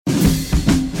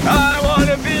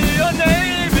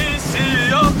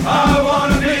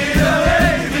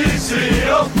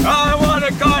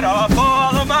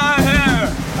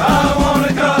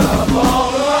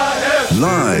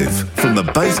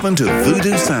basement of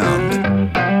voodoo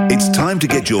sound. It's time to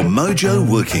get your mojo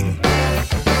working.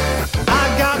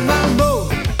 I got my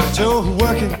mojo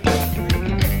working,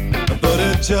 but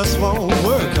it just won't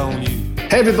work on you.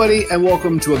 Hey everybody, and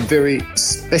welcome to a very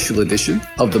special edition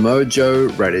of the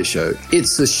Mojo Radio Show.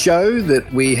 It's a show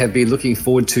that we have been looking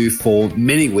forward to for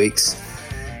many weeks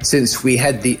since we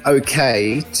had the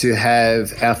okay to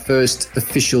have our first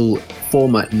official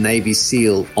former Navy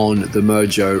SEAL on the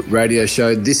Mojo Radio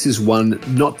Show. This is one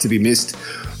not to be missed.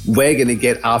 We're going to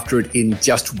get after it in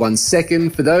just 1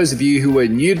 second. For those of you who are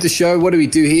new to the show, what do we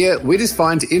do here? We just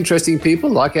find interesting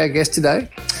people like our guest today.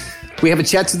 We have a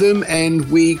chat to them and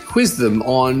we quiz them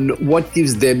on what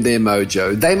gives them their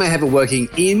mojo. They may have it working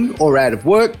in or out of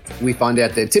work. We find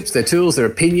out their tips, their tools, their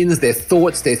opinions, their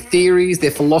thoughts, their theories,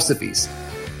 their philosophies.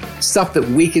 Stuff that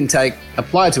we can take,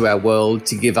 apply to our world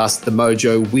to give us the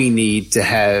mojo we need to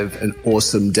have an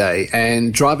awesome day.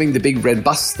 And driving the big red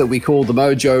bus that we call the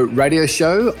Mojo Radio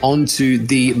Show onto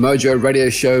the Mojo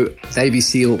Radio Show Navy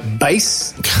SEAL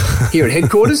base here at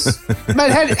headquarters.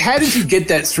 Mate, how did you get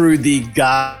that through the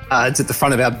guards at the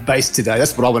front of our base today?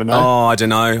 That's what I want to know. Oh, I don't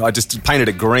know. I just painted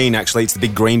it green, actually. It's the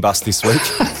big green bus this week.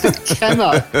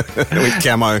 Camo. With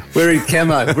camo. We're in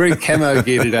camo. We're in camo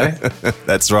gear today.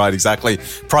 That's right, exactly.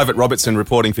 Private Robertson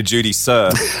reporting for duty,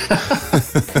 sir.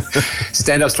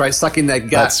 Stand up straight, suck in that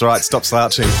gut. That's right, stop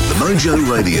slouching. The Mojo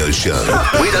Radio Show.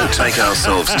 We don't take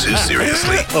ourselves too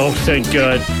seriously. Oh, thank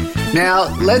God.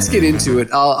 Now, let's get into it.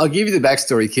 I'll give you the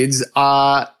backstory, kids.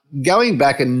 Going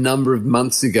back a number of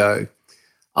months ago,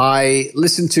 I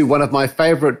listened to one of my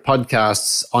favorite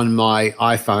podcasts on my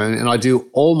iPhone, and I do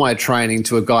all my training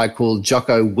to a guy called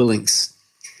Jocko Willink.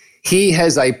 He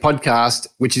has a podcast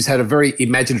which has had a very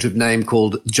imaginative name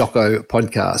called Jocko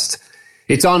Podcast.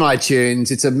 It's on iTunes.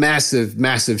 It's a massive,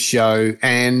 massive show,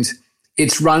 and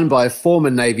it's run by a former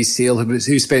Navy SEAL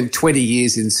who spent 20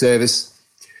 years in service.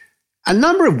 A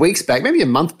number of weeks back, maybe a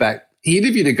month back, he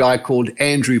interviewed a guy called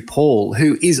Andrew Paul,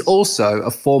 who is also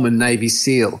a former Navy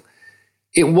SEAL.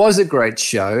 It was a great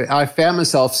show. I found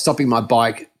myself stopping my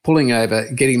bike, pulling over,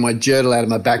 getting my journal out of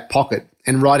my back pocket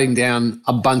and writing down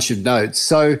a bunch of notes.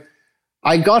 So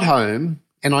I got home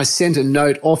and I sent a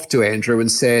note off to Andrew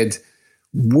and said,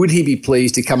 would he be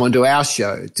pleased to come onto our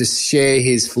show to share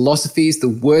his philosophies, the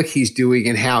work he's doing,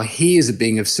 and how he is a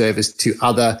being of service to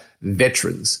other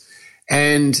veterans?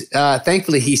 And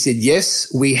thankfully, he said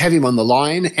yes. We have him on the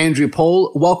line. Andrew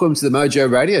Paul, welcome to the Mojo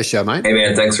Radio Show, mate. Hey,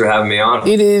 man, thanks for having me on.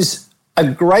 It is a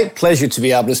great pleasure to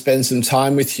be able to spend some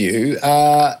time with you.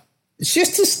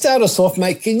 Just to start us off,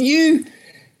 mate, can you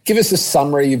give us a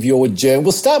summary of your journey?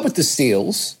 We'll start with the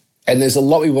SEALs, and there's a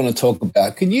lot we want to talk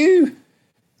about. Can you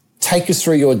take us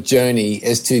through your journey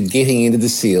as to getting into the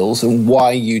SEALs and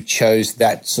why you chose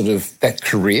that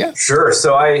career? Sure.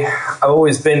 So I've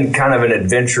always been kind of an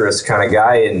adventurous kind of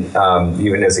guy, and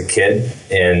even as a kid.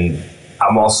 And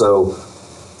I'm also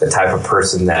the type of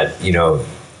person that,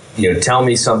 tell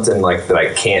me something like that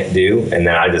I can't do, and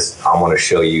then I want to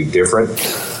show you different.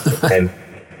 And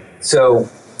so,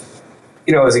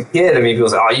 as a kid, people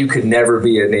say, oh, you could never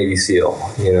be a Navy SEAL,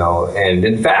 and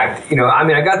in fact,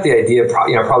 I got the idea,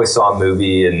 I probably saw a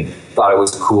movie and thought it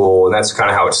was cool. And that's kind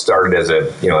of how it started as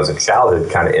a childhood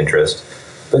kind of interest.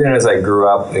 But then as I grew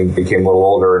up and became a little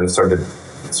older and started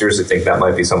to seriously think that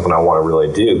might be something I want to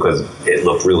really do because it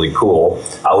looked really cool.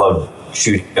 I love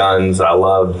shooting guns. I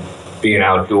love being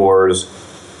outdoors.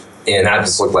 And that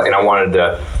just looked like, and I wanted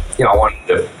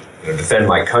to defend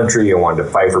my country. I wanted to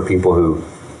fight for people who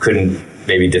couldn't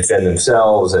maybe defend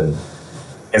themselves, and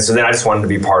so then I just wanted to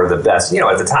be part of the best.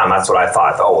 At the time, that's what I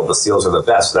thought. Oh, the SEALs are the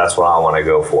best, so that's what I want to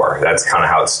go for. That's kind of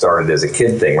how it started as a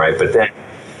kid thing, right? But then,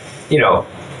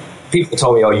 people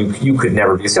told me, oh, you could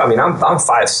never be a SEAL. I'm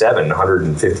 5'7",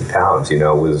 150 pounds,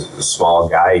 was a small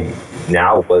guy.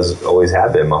 Now always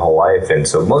have been my whole life. And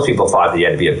so most people thought that you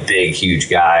had to be a big, huge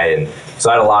guy. And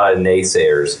so I had a lot of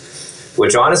naysayers,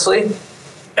 which honestly,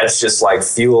 that's just like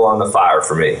fuel on the fire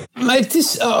for me. Mate,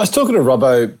 I was talking to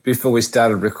Robbo before we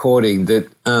started recording that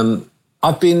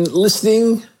I've been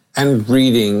listening and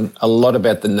reading a lot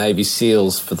about the Navy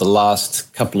SEALs for the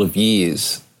last couple of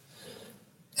years.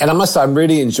 And I must say I'm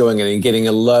really enjoying it and getting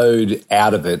a load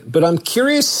out of it. But I'm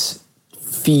curious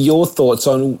for your thoughts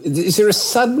on, is there a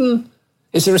sudden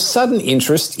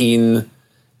interest in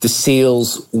the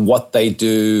SEALs, what they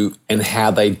do and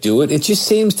how they do it? It just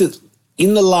seems that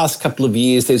in the last couple of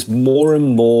years, there's more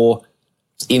and more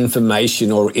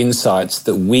information or insights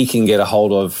that we can get a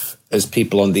hold of as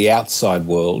people on the outside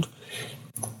world.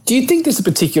 Do you think there's a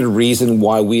particular reason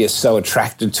why we are so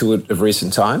attracted to it of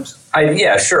recent times?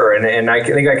 Yeah, sure. And I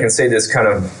think I can say this kind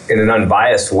of in an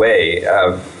unbiased way.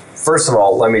 first of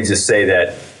all, let me just say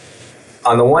that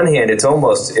on the one hand, it's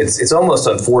almost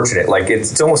unfortunate. Like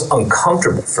it's almost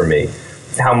uncomfortable for me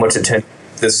how much attention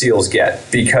the SEALs get,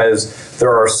 because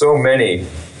there are so many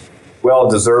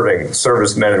well-deserving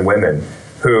servicemen and women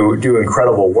who do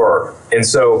incredible work. And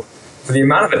so for the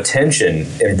amount of attention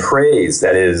and praise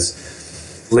that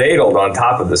is ladled on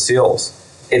top of the SEALs,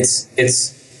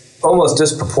 it's almost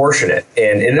disproportionate,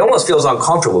 and it almost feels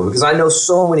uncomfortable, because I know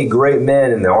so many great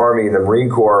men in the Army and the Marine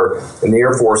Corps and the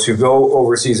Air Force who go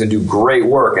overseas and do great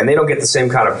work, and they don't get the same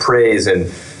kind of praise and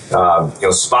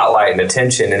spotlight and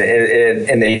attention,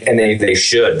 and they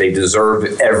should. They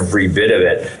deserve every bit of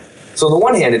it. So on the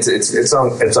one hand,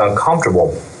 it's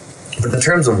uncomfortable, but in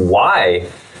terms of why,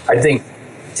 I think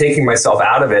taking myself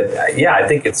out of it, I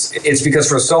think it's because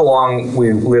for so long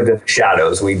we lived in the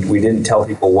shadows. We didn't tell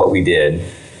people what we did.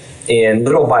 And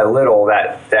little by little,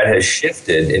 that has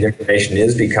shifted, and information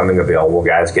is becoming available.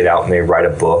 Guys get out and they write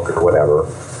a book or whatever.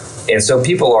 And so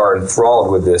people are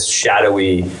enthralled with this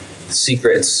shadowy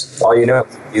secrets. All you know,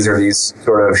 these are these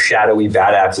sort of shadowy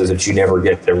badasses that you never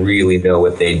get to really know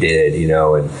what they did,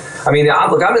 And I mean,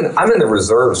 I'm in the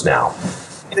reserves now.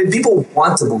 And people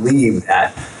want to believe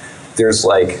that there's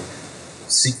like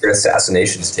secret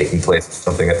assassinations taking place or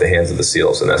something at the hands of the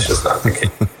SEALs, and that's just not the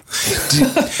case.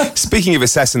 Speaking of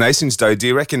assassinations, though, do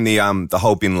you reckon the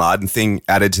whole Bin Laden thing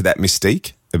added to that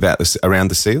mystique around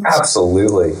the SEALs?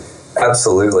 Absolutely.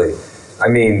 I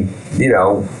mean,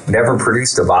 never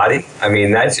produced a body. I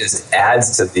mean, that just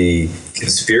adds to the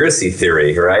conspiracy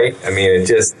theory, right? I mean, it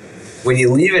just, when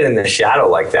you leave it in the shadow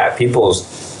like that,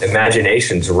 people's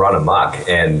imaginations run amok.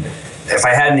 And if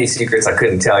I had any secrets, I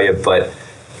couldn't tell you, but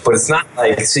it's not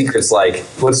like secrets like,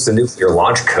 what's the nuclear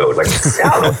launch code? Like,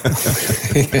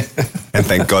 and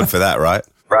thank God for that, right?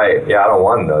 Right. Yeah, I don't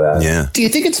want to know that. Yeah. Do you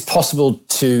think it's possible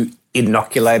to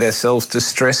inoculate ourselves to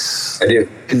stress I do.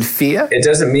 and fear? It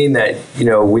doesn't mean that,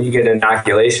 when you get an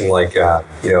inoculation like,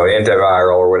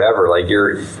 antiviral or whatever, like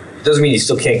it doesn't mean you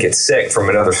still can't get sick from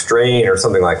another strain or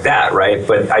something like that, right?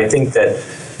 But I think that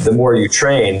the more you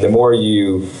train, the more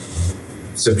you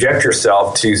subject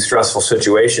yourself to stressful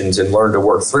situations and learn to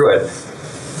work through it,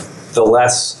 the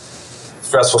less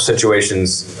stressful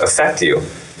situations affect you.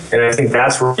 And I think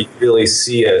that's where you really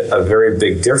see a very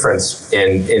big difference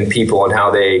in people and how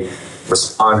they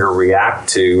respond or react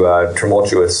to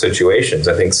tumultuous situations.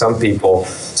 I think some people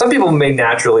may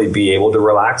naturally be able to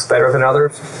relax better than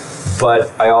others,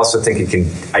 but I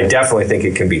definitely think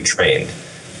it can be trained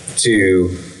to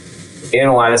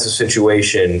analyze the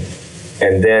situation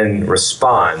and then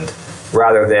respond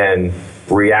rather than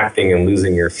reacting and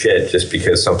losing your shit just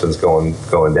because something's going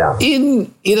down.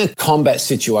 In a combat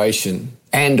situation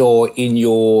and or in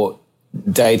your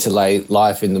day-to-day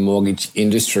life in the mortgage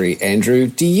industry, Andrew,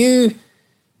 do you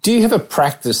have a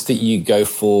practice that you go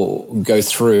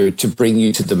through to bring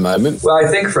you to the moment? Well, I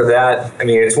think for that, I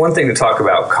mean, it's one thing to talk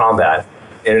about combat,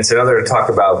 and it's another to talk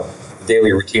about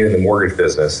daily routine in the mortgage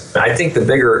business. I think the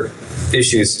bigger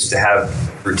issue is to have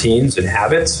routines and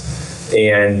habits.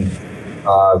 And,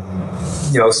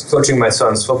 coaching my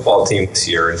son's football team this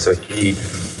year, and so he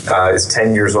is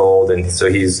 10 years old, and so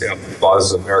he's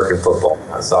loves American football,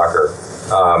 not soccer.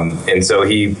 And so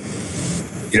he,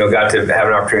 got to have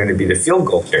an opportunity to be the field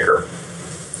goal kicker.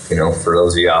 For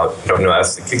those of you out who don't know,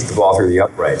 that's to kick the ball through the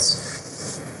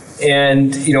uprights.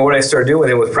 And, what I started doing with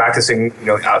him was practicing,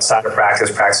 outside of practice,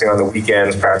 practicing on the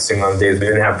weekends, practicing on the days we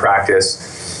didn't have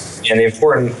practice. And the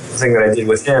important thing that I did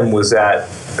with him was that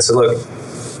I said, look,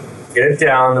 get it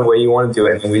down the way you want to do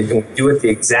it, and we can do it the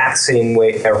exact same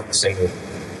way every single day.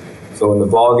 So when the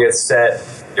ball gets set,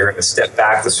 you're going to step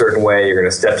back a certain way, you're going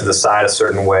to step to the side a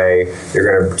certain way,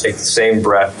 you're going to take the same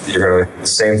breath, you're going to have the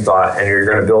same thought, and you're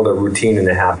going to build a routine and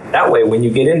a habit. That way, when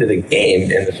you get into the game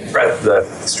and the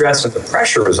stress and the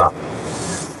pressure is on,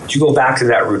 you go back to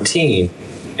that routine,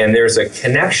 and there's a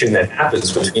connection that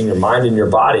happens between your mind and your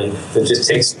body that just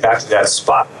takes you back to that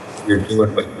spot you're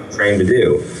doing what you're trained to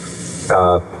do.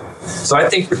 So I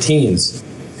think routines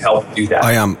help do that.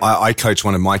 I coach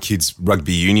one of my kids'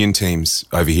 rugby union teams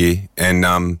over here, and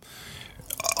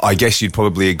I guess you'd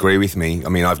probably agree with me. I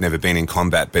mean, I've never been in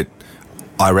combat, but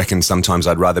I reckon sometimes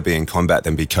I'd rather be in combat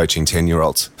than be coaching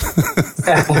 10-year-olds.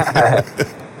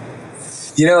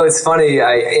 It's funny.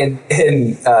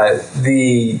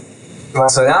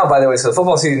 So now, by the way, so the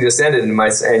football season just ended,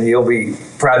 and you'll be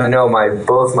proud to know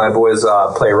both my boys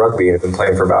play rugby and have been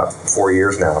playing for about 4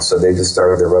 years now. So they just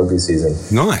started their rugby season.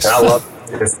 Nice. And I love it.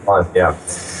 It's fun, yeah.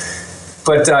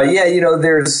 But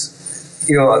there's,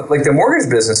 like the mortgage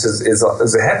business is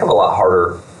a heck of a lot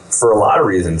harder for a lot of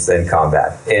reasons than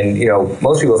combat. And,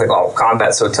 most people think, oh,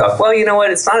 combat's so tough. Well, you know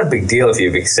what? It's not a big deal if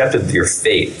you've accepted your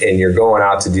fate and you're going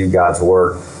out to do God's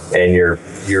work and you're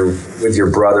with your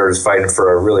brothers fighting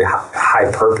for a really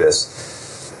high purpose.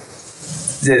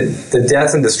 The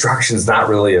death and destruction is not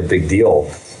really a big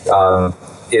deal.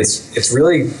 It's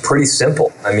really pretty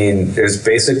simple. I mean, there's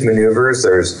basic maneuvers.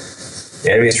 There's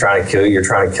the enemy's trying to kill you. You're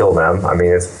trying to kill them. I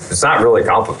mean, it's not really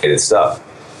complicated stuff.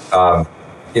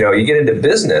 You get into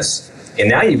business, and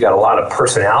now you've got a lot of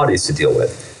personalities to deal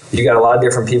with. You got a lot of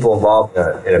different people involved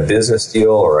in a business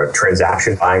deal or a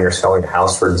transaction, buying or selling a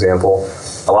house, for example.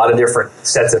 A lot of different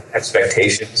sets of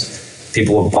expectations.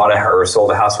 People have bought or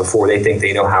sold a house before. They think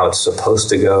they know how it's supposed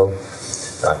to go.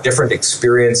 Different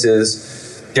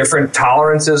experiences, different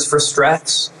tolerances for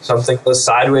stress. Something goes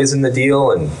sideways in the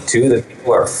deal, and the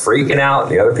people are freaking out,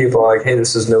 and the other people are like, hey,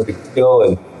 this is no big deal.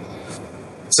 And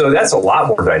so that's a lot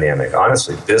more dynamic,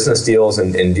 honestly. Business deals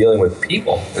and dealing with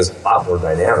people is a lot more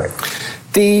dynamic.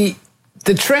 The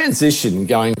transition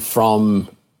going from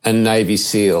a Navy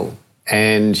SEAL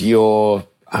and you're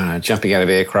jumping out of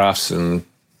aircrafts and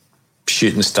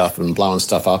shooting stuff and blowing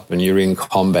stuff up and you're in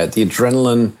combat, the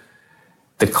adrenaline,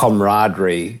 the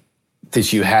camaraderie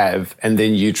that you have, and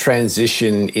then you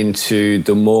transition into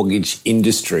the mortgage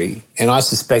industry. And I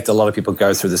suspect a lot of people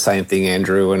go through the same thing,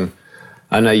 Andrew, and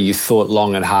I know you thought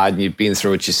long and hard and you've been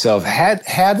through it yourself.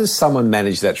 How does someone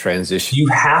manage that transition? You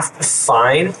have to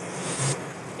find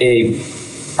a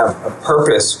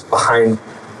purpose behind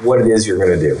what it is you're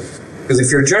going to do. Because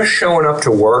if you're just showing up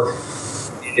to work,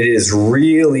 it is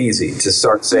real easy to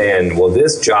start saying, well,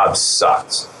 this job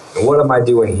sucks. And what am I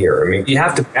doing here? I mean, you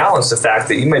have to balance the fact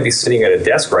that you might be sitting at a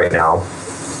desk right now,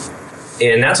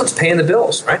 and that's what's paying the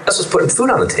bills, right? That's what's putting food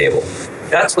on the table.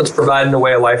 That's what's providing a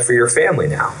way of life for your family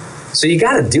now. So you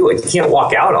got to do it. You can't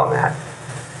walk out on that.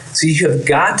 So you've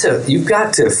got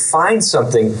to find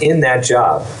something in that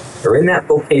job or in that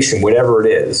vocation, whatever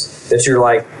it is, that you're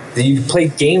like, that you play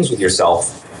games with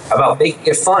yourself about making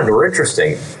it fun or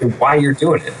interesting and why you're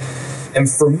doing it. And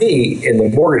for me, in the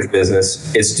mortgage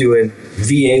business, it's doing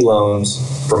VA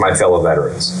loans for my fellow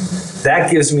veterans. That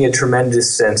gives me a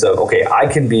tremendous sense of, okay, I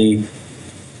can be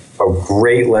a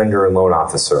great lender and loan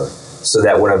officer so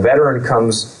that when a veteran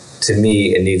comes to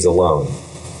me and needs a loan,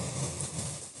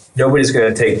 nobody's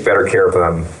going to take better care of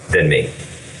them than me.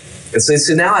 And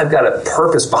so now I've got a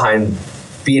purpose behind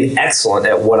being excellent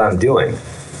at what I'm doing.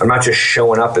 I'm not just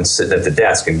showing up and sitting at the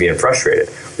desk and being frustrated.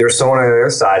 There's someone on the other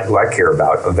side who I care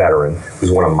about, a veteran,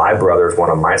 who's one of my brothers,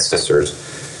 one of my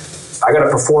sisters. I got to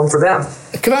perform for them.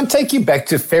 Can I take you back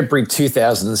to February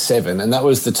 2007? And that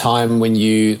was the time when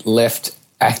you left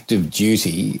active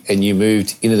duty and you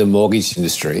moved into the mortgage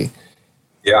industry.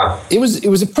 Yeah. It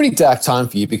was a pretty dark time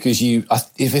for you because you,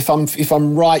 if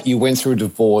I'm right, you went through a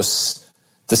divorce.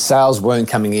 The sales weren't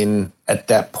coming in at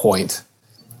that point.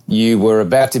 You were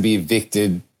about to be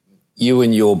evicted. You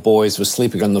and your boys were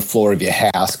sleeping on the floor of your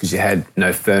house because you had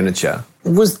no furniture.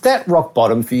 Was that rock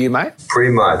bottom for you, mate?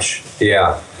 Pretty much,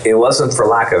 yeah. It wasn't for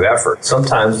lack of effort.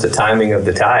 Sometimes the timing of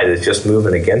the tide is just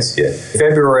moving against you.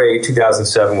 February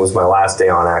 2007 was my last day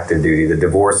on active duty. The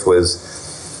divorce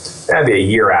was, that'd be a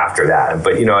year after that.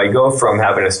 But, I go from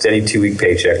having a steady 2-week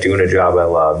paycheck, doing a job I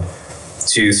loved,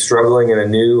 to struggling in a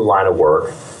new line of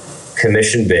work,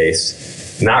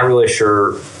 commission-based, not really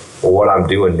sure what I'm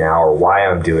doing now or why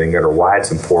I'm doing it or why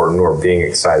it's important or being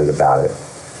excited about it.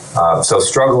 So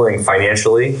struggling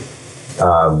financially,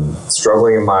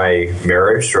 struggling in my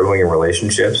marriage, struggling in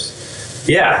relationships.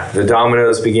 Yeah, the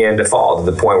dominoes began to fall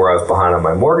to the point where I was behind on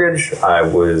my mortgage. I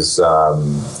was,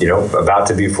 about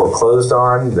to be foreclosed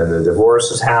on. Then the divorce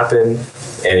has happened,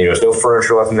 and there's no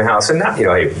furniture left in the house. And not,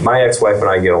 hey, my ex-wife and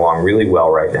I get along really well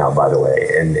right now, by the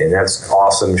way, and that's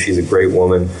awesome. She's a great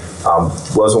woman.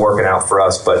 Wasn't working out for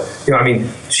us, but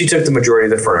she took the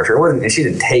majority of the furniture. And she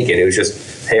didn't take it. It was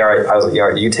just, hey, all right, I was like, all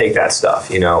right, you take that stuff,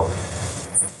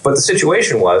 But the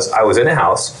situation was, I was in a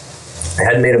house. I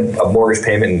hadn't made a mortgage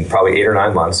payment in probably 8 or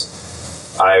 9 months.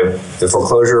 The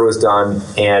foreclosure was done,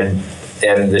 and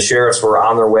the sheriffs were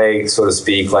on their way, so to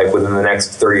speak, like within the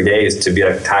next 30 days to be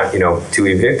like time, to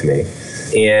evict me.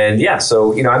 And yeah,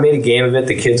 so, I made a game of it.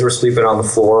 The kids were sleeping on the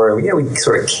floor, and we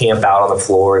sort of camp out on the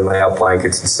floor and lay out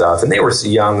blankets and stuff. And they were so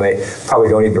young, they probably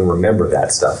don't even remember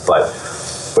that stuff.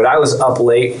 But I was up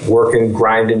late, working,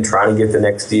 grinding, trying to get the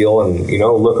next deal, and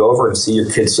look over and see your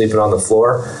kids sleeping on the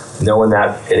floor, knowing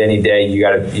that at any day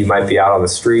you might be out on the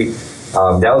street.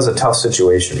 That was a tough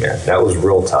situation, man. That was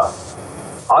real tough.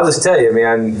 I'll just tell you,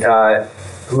 man.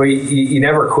 You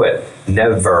never quit.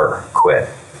 Never quit.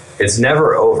 It's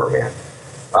never over, man.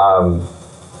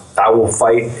 I will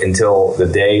fight until the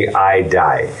day I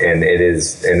die. And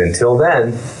until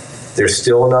then, there's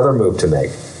still another move to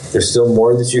make. There's still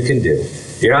more that you can do.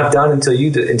 You're not done until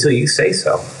you say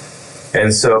so.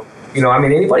 And so,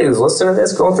 anybody who's listening to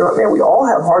this, going through it, man, we all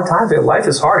have hard times. Life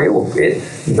is hard.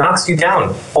 It knocks you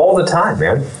down all the time,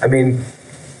 man. I mean,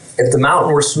 if the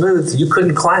mountain were smooth, you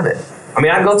couldn't climb it. I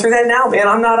mean, I go through that now, man.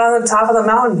 I'm not on the top of the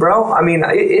mountain, bro. I mean,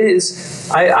 it is.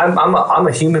 I'm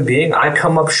a human being. I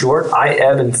come up short. I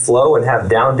ebb and flow and have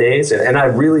down days, and I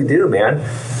really do, man.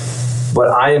 But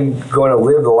I am going to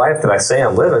live the life that I say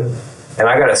I'm living, and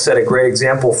I got to set a great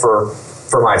example for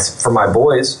my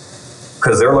boys,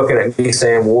 because they're looking at me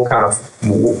saying, well,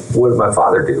 what did my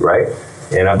father do, right?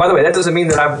 And by the way, that doesn't mean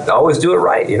that I always do it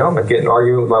right. I'm not getting an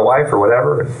argument with my wife or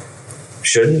whatever, and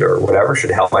shouldn't or whatever, should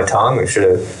have held my tongue and should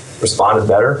have responded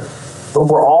better. But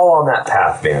we're all on that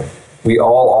path, man. We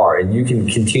all are, and you can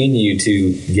continue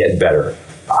to get better.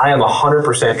 I am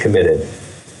 100% committed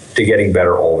to getting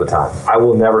better all the time. I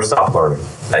will never stop learning.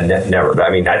 Never. I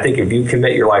mean, I think if you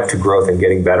commit your life to growth and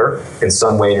getting better in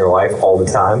some way in your life all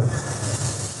the time,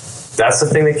 that's the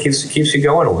thing that keeps you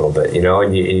going a little bit,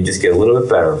 and you just get a little bit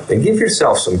better. And give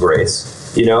yourself some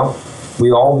grace,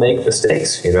 We all make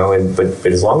mistakes, but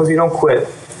as long as you don't quit,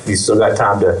 you still got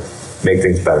time to make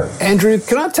things better. Andrew,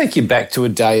 can I take you back to a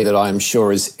day that I am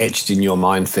sure is etched in your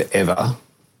mind forever?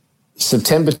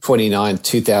 September 29,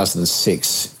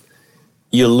 2006.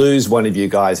 You lose one of your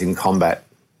guys in combat.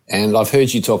 And I've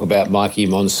heard you talk about Mikey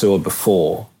Monsoor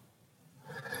before.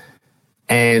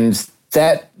 And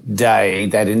that day,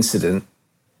 that incident,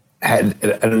 had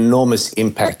an enormous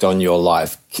impact on your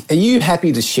life. Are you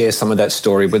happy to share some of that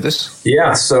story with us?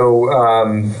 Yeah, so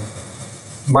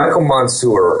Michael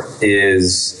Monsoor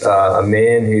is a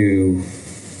man who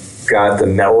got the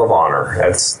Medal of Honor.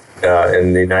 That's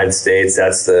in the United States.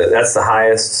 That's the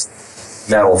highest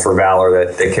medal for valor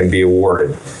that can be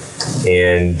awarded.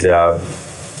 And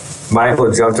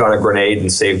Michael jumped on a grenade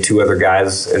and saved two other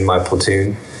guys in my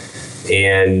platoon.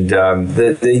 And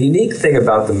the unique thing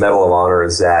about the Medal of Honor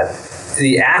is that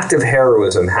the act of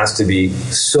heroism has to be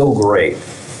so great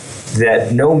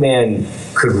that no man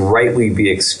could rightly be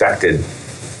expected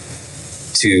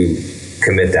to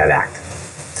commit that act.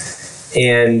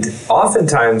 And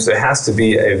oftentimes there has to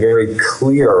be a very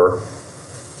clear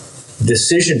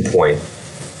decision point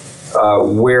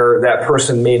where that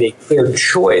person made a clear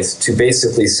choice to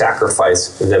basically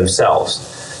sacrifice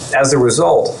themselves. As a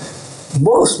result,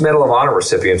 most Medal of Honor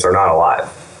recipients are not alive.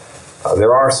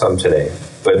 There are some today,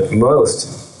 but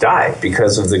most die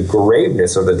because of the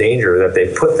graveness of the danger that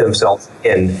they put themselves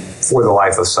in for the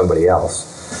life of somebody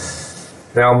else.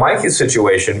 Now, in Mikey's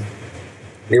situation,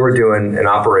 they were doing an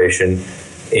operation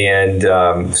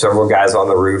and several guys on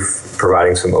the roof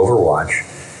providing some overwatch,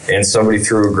 and somebody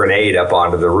threw a grenade up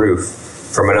onto the roof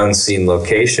from an unseen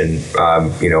location,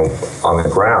 on the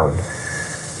ground.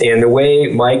 And the way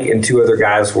Mike and two other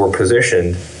guys were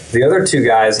positioned, the other two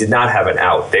guys did not have an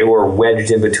out. They were wedged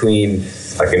in between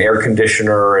like an air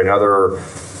conditioner and other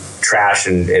trash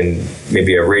and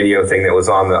maybe a radio thing that was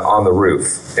on the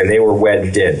roof, and they were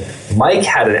wedged in. Mike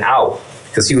had an out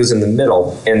because he was in the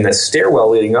middle, and the stairwell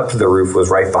leading up to the roof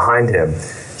was right behind him.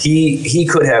 He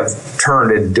could have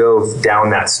turned and dove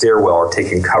down that stairwell or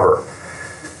taken cover.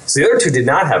 So the other two did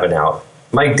not have an out.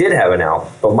 Mike did have an out,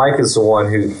 but Mike is the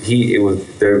one who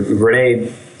the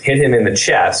grenade hit him in the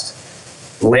chest,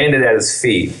 landed at his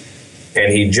feet,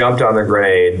 and he jumped on the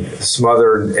grenade,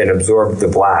 smothered and absorbed the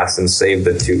blast, and saved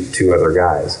the two other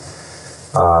guys.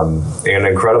 An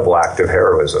incredible act of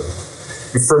heroism.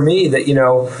 For me,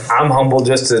 I'm humbled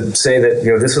just to say that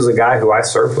this was a guy who I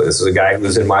served with. This is a guy who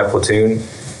was in my platoon,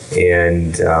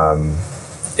 and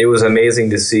it was amazing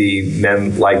to see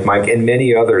men like Mike and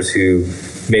many others who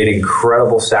made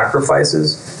incredible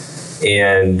sacrifices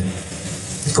and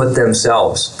put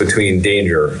themselves between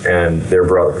danger and their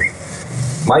brothers.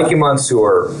 Mikey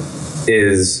Monsoor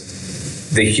is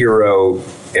the hero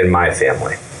in my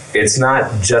family. It's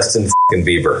not Justin fucking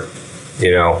Bieber,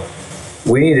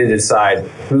 We need to decide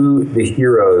who the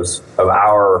heroes of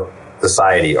our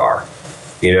society are.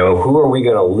 Who are we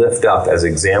going to lift up as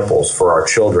examples for our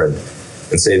children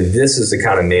and say, this is the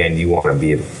kind of man you want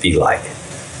to be like.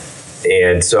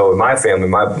 And so in my family,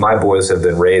 my boys have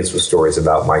been raised with stories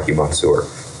about Mikey Monsoor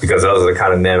because those are the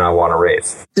kind of men I want to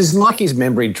raise. Does Mikey's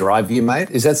memory drive you,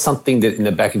 mate? Is that something that in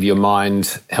the back of your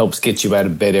mind helps get you out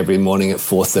of bed every morning at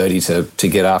 4:30 to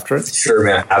get after it? Sure,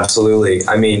 man. Absolutely.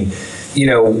 I mean,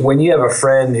 when you have a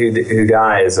friend who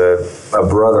dies, a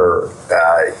brother,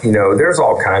 there's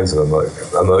all kinds of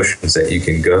emotions that you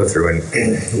can go through.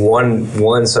 And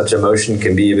one such emotion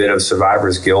can be a bit of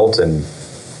survivor's guilt and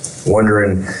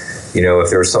wondering, if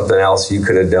there was something else you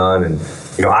could have done. And,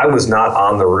 I was not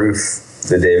on the roof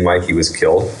the day Mikey was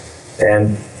killed.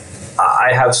 And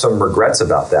I have some regrets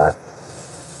about that.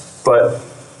 But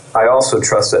I also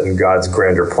trust that in God's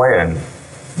grander plan,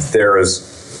 there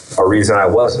is a reason I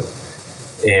wasn't.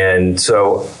 And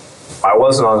so I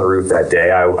wasn't on the roof that day.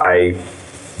 I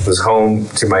was home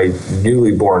to my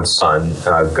newly born son,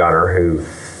 Gunnar, who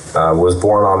was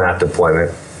born on that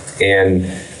deployment. And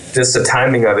just the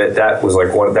timing of it, that was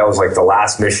like the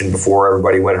last mission before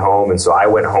everybody went home. And so I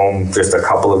went home just a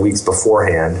couple of weeks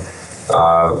beforehand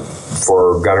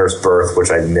for Gunnar's birth,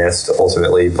 which I missed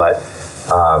ultimately. But,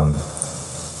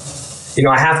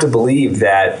 I have to believe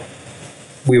that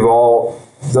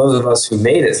those of us who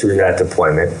made it through that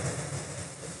deployment,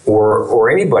 or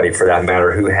anybody for that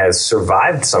matter who has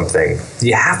survived something,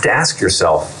 you have to ask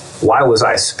yourself, why was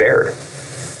I spared?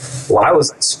 Why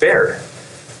was I spared?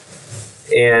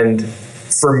 And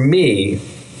for me,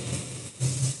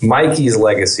 Mikey's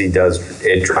legacy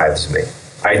drives me.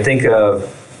 I think of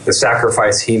the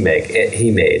sacrifice he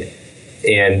made.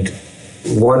 And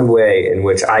one way in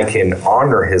which I can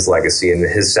honor his legacy and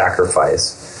his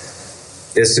sacrifice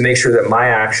is to make sure that my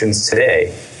actions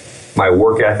today, my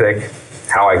work ethic,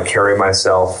 how I carry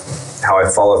myself, how I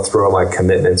follow through on my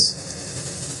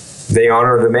commitments, they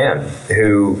honor the man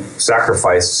who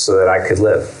sacrificed so that I could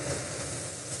live.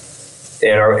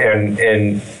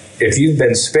 And if you've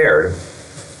been spared,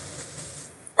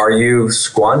 are you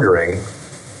squandering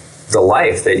the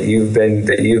life that you've been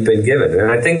given?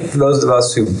 And I think for those of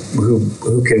us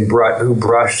who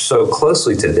brush so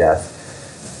closely to death,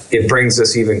 it brings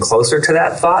us even closer to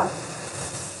that thought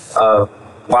of,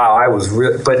 wow, I was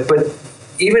real. But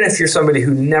even if you're somebody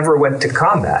who never went to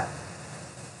combat,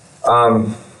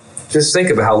 just think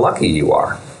about how lucky you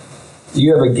are.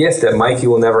 You have a gift that Mikey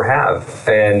will never have,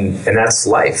 and that's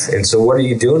life. And so what are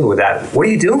you doing with that? What are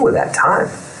you doing with that time?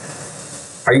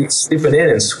 Are you sleeping in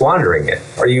and squandering it?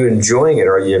 Are you enjoying it?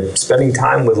 Are you spending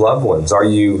time with loved ones? Are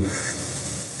you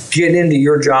getting into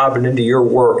your job and into your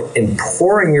work and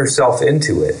pouring yourself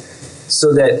into it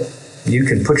so that you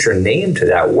can put your name to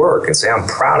that work and say, I'm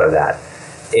proud of that.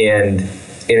 And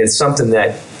it's something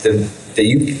that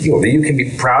you can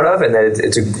be proud of, and that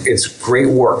it's great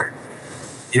work.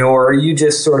 Or are you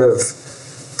just sort of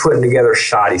putting together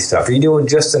shoddy stuff? Are you doing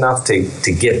just enough to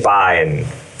get by and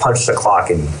punch the clock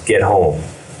and get home?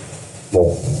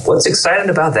 Well, what's exciting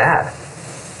about that?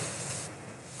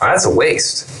 That's a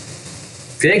waste.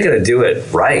 If you ain't going to do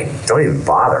it right, don't even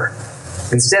bother.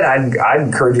 Instead, I'd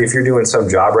encourage you, if you're doing some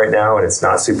job right now and it's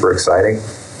not super exciting,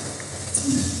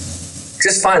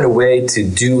 just find a way to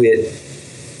do it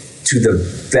to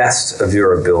the best of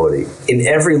your ability in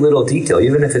every little detail,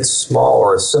 even if it's small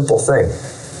or a simple thing.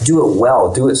 Do it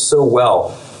well. Do it so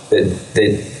well that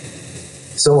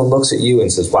someone looks at you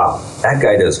and says, wow, that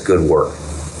guy does good work.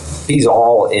 He's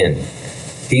all in.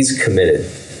 He's committed.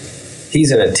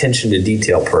 He's an attention to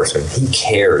detail person. He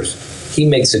cares. He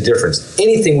makes a difference.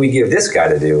 Anything we give this guy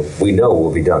to do, we know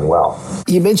will be done well.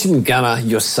 You mentioned Gunnar,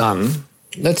 your son.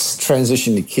 Let's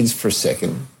transition to kids for a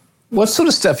second. What sort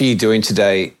of stuff are you doing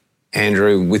today,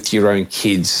 Andrew, with your own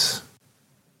kids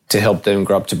to help them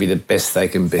grow up to be the best they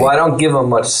can be? Well, I don't give them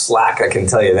much slack, I can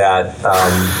tell you that.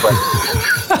 But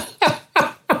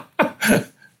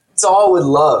it's all with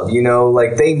love,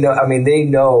 like they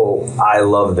know I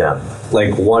love them, like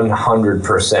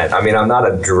 100%. I mean, I'm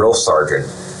not a drill sergeant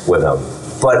with them,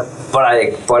 but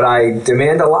I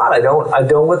demand a lot. I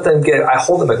don't let them I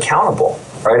hold them accountable,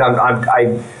 right?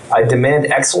 I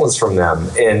demand excellence from them,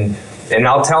 and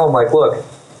I'll tell them, like, look,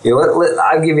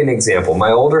 I'll give you an example. My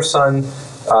older son,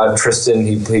 Tristan,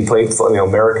 he played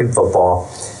American football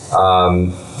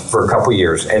for a couple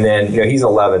years, and then he's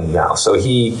 11 now, so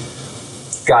he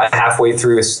got halfway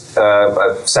through a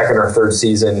second or third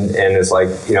season and is like,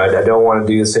 I don't want to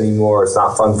do this anymore. It's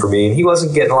not fun for me. And he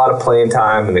wasn't getting a lot of playing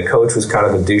time, and the coach was kind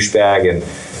of a douchebag, and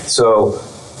so.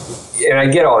 And I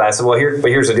get all that. So,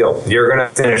 here's the deal. You're going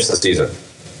to finish the season.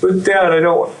 But Dad, I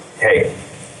don't. Hey,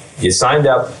 you signed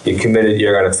up. You committed.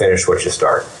 You're going to finish what you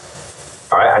start.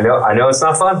 All right. I know it's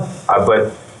not fun,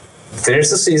 but finish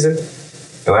the season.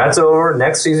 And when that's over,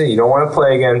 next season you don't want to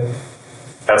play again.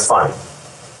 That's fine.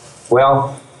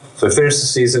 Well, so we finish the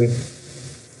season.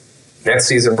 Next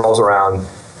season rolls around.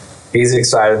 He's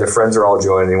excited. The friends are all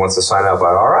joining. He wants to sign up.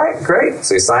 All right, great.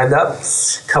 So he signed up.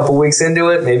 A couple weeks into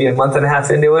it, maybe a month and a half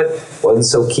into it, wasn't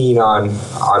so keen on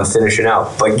finishing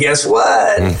out. But guess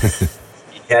what?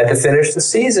 He had to finish the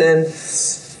season.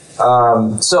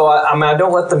 So I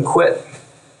don't let them quit.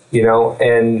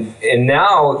 And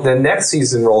now the next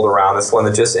season rolled around. This one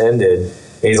that just ended.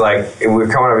 And he's like, we're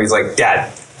coming up. He's like, Dad,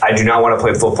 I do not want to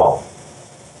play football.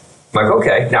 I'm like,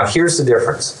 okay, now here's the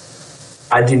difference.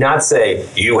 I do not say,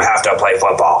 you have to play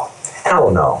football.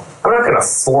 Hell no. I'm not going to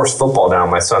force football down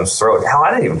my son's throat. Hell, I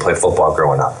didn't even play football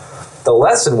growing up. The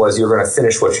lesson was you're going to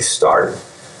finish what you started.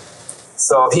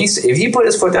 So if he put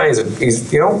his foot down, he's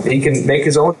he can make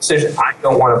his own decision. I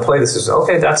don't want to play this season.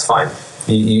 Okay, that's fine.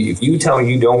 If you tell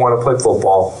me you don't want to play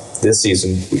football this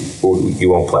season, you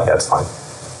won't play. That's fine.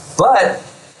 But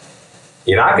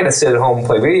you're not going to sit at home and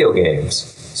play video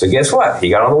games. So guess what? He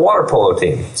got on the water polo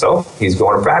team. So he's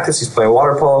going to practice. He's playing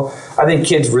water polo. I think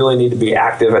kids really need to be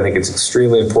active. I think it's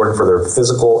extremely important for their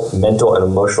physical, mental, and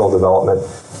emotional development.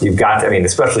 You've got to,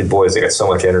 especially boys, they got so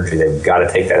much energy. They've got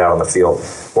to take that out on the field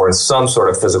or in some sort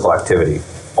of physical activity.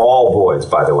 All boys,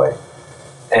 by the way.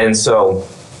 And so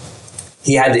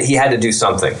he had to do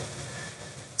something.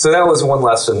 So that was one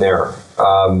lesson there.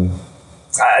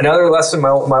 Another lesson,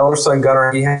 my older son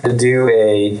Gunnar, he had to do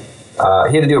a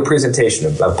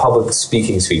presentation, a public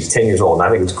speaking speech, 10 years old. And I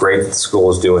think it's great that the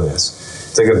school is doing this.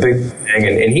 It's like a big thing.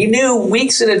 And he knew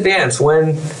weeks in advance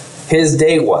when his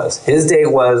date was. His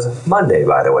date was Monday,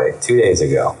 by the way, 2 days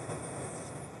ago.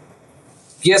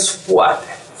 Guess what?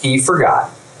 He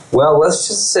forgot. Well, let's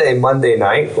just say Monday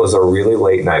night was a really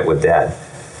late night with Dad.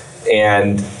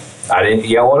 And I didn't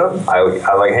yell at him. I was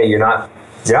like, hey, you're not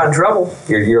in trouble.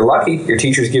 You're lucky. Your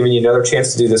teacher's giving you another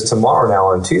chance to do this tomorrow now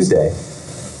on Tuesday.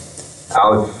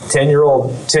 Our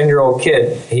 10-year-old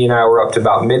kid, he and I were up to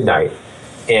about midnight.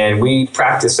 And we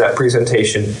practiced that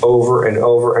presentation over and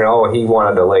over. And he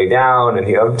wanted to lay down and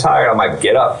I'm tired. I'm like,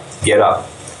 get up.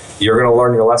 You're going to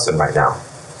learn your lesson right now.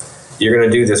 You're going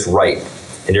to do this right.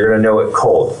 And you're going to know it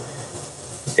cold.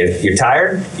 If you're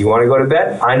tired, you want to go to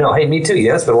bed? I know. Hey, me too.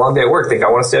 Yeah, it's been a long day at work. Think I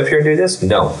want to stay up here and do this?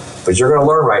 No. But you're going to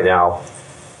learn right now.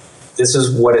 This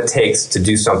is what it takes to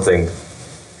do something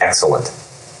excellent.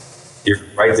 You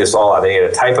write this all out. They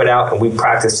had to type it out, and we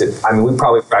practiced it. We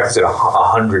probably practiced it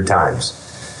 100 times.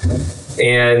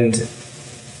 And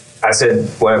I said,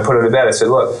 when I put him to bed, I said,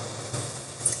 look,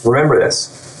 remember this.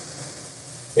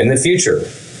 In the future,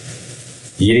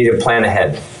 you need to plan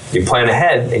ahead. You plan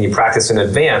ahead and you practice in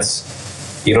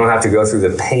advance. You don't have to go through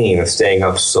the pain of staying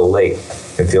up so late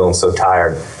and feeling so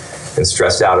tired and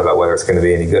stressed out about whether it's going to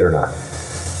be any good or not.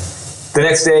 The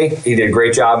next day, he did a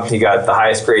great job. He got the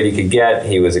highest grade he could get.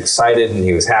 He was excited and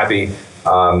he was happy.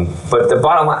 But the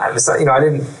bottom line, I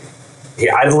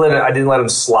didn't let him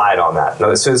slide on that.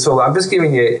 So I'm just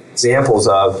giving you examples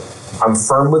of I'm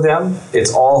firm with them.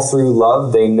 It's all through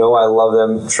love. They know I love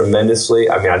them tremendously.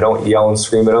 I don't yell and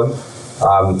scream at them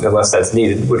unless that's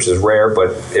needed, which is rare. But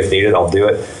if needed, I'll do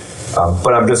it.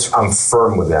 But I'm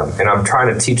firm with them, and I'm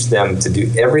trying to teach them to do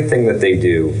everything that they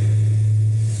do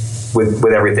with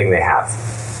everything they have.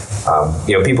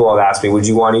 People have asked me, would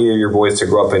you want either of your boys to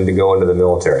grow up and to go into the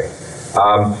military?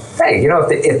 Hey,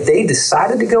 if they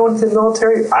decided to go into the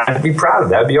military, I'd be proud of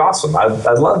that. That'd be awesome.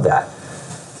 I'd love that.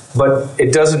 But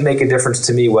it doesn't make a difference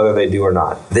to me whether they do or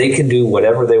not. They can do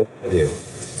whatever they want to do.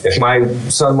 If my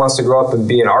son wants to grow up and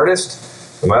be an artist,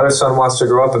 if my other son wants to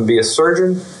grow up and be a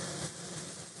surgeon,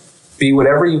 be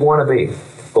whatever you want to be.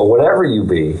 But whatever you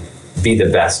be the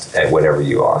best at whatever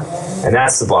you are. And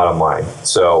that's the bottom line.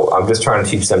 So I'm just trying to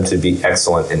teach them to be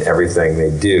excellent in everything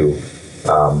they do.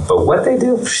 But what they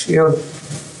do,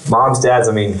 moms, dads,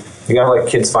 you got to let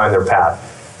kids find their path.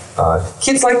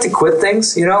 Kids like to quit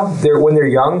things, when they're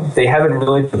young. They haven't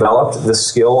really developed the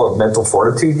skill of mental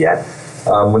fortitude yet.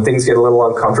 When things get a little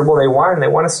uncomfortable, they whine and they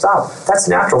want to stop. That's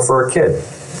natural for a kid.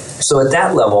 So at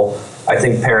that level, I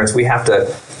think parents, we have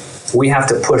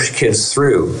to push kids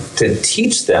through to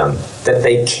teach them that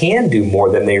they can do more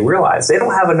than they realize. They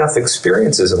don't have enough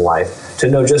experiences in life to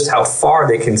know just how far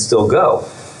they can still go.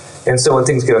 And so when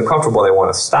things get uncomfortable, they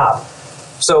want to stop.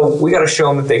 So we got to show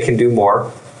them that they can do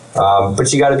more.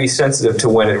 But you got to be sensitive to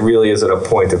when it really is at a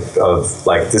point of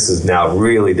like, this is now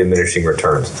really diminishing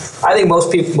returns. I think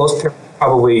most parents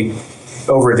probably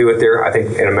overdo it there. I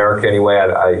think in America anyway,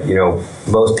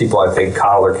 most people, I think,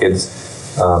 coddle their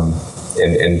kids.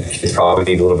 And kids probably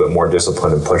need a little bit more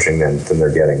discipline and pushing than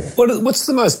they're getting. What's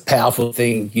the most powerful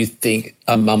thing you think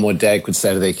a mum or dad could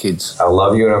say to their kids? I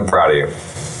love you and I'm proud of you.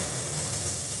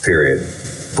 Period.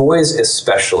 Boys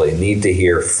especially need to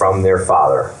hear from their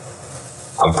father,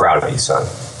 I'm proud of you, son.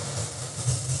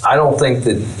 I don't think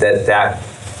that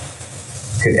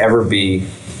could ever be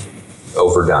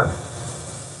overdone.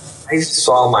 I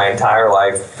saw my entire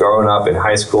life growing up in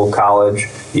high school, college,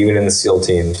 even in the SEAL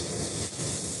teams,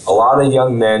 a lot of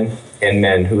young men and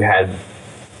men who had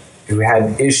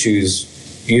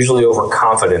issues, usually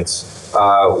overconfidence,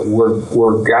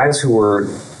 were guys who were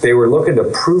looking to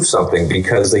prove something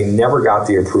because they never got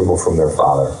the approval from their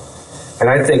father. And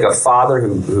I think a father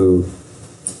who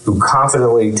who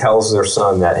confidently tells their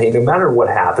son that, hey, no matter what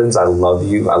happens, I love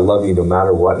you no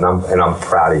matter what, and I'm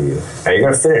proud of you. Now, you're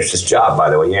going to finish this job, by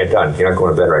the way. You ain't done. You're not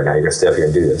going to bed right now. You're going to stay up here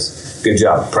and do this. Good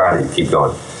job. Proud of you. Keep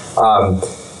going.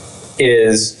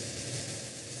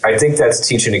 I think that's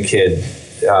teaching a kid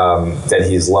that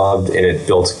he's loved, and it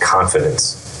builds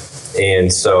confidence.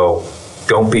 And so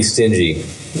don't be stingy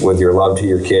with your love to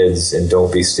your kids, and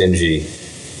don't be stingy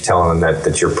telling them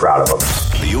that you're proud of them.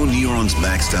 Are your neurons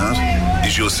maxed out?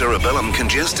 Is your cerebellum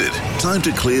congested? Time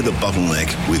to clear the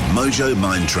bottleneck with Mojo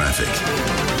Mind Traffic.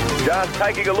 Just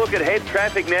taking a look at head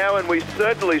traffic now, and we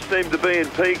certainly seem to be in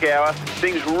peak hour.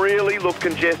 Things really look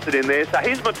congested in there. So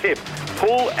here's my tip.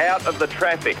 Pull out of the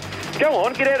traffic. Go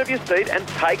on, get out of your seat and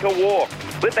take a walk.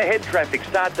 Let the head traffic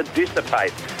start to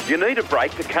dissipate. You need a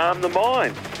break to calm the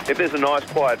mind. If there's a nice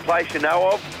quiet place you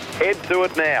know of, head to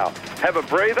it now. Have a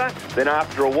breather, then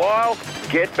after a while,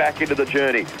 get back into the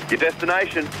journey. Your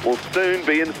destination will soon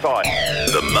be in sight.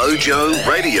 The Mojo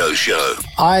Radio Show.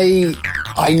 I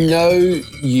know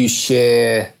you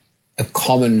share a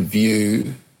common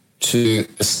view to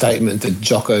a statement that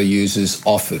Jocko uses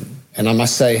often. And I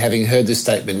must say, having heard this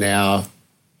statement now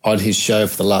on his show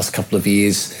for the last couple of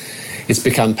years, it's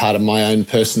become part of my own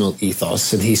personal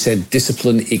ethos. And he said,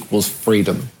 discipline equals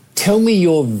freedom. Tell me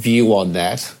your view on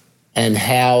that and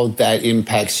how that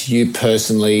impacts you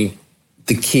personally,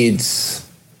 the kids,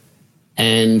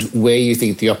 and where you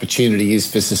think the opportunity is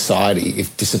for society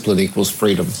if discipline equals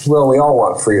freedom. Well, we all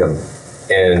want freedom,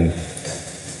 and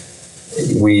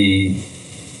we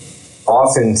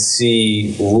often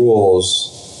see rules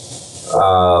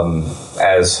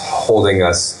as holding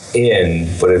us in,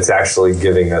 but it's actually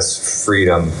giving us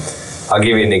freedom. I'll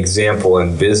give you an example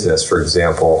in business, for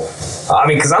example.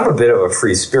 Because I'm a bit of a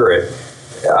free spirit,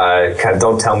 kind of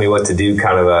don't tell me what to do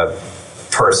kind of a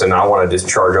person. I want to just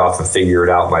charge off and figure it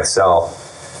out myself.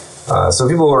 So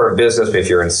people who are in business, if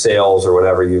you're in sales or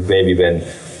whatever, you've maybe been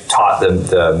taught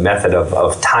the method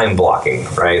of time blocking,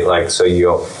 right? Like, so I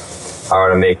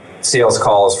want to make sales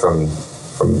calls from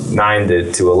 9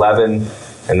 to 11,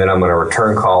 and then I'm going to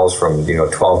return calls from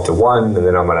 12 to 1, and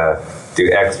then I'm going to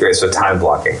do X, so time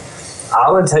blocking.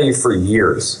 I'm going to tell you, for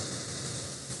years,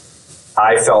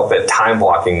 I felt that time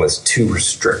blocking was too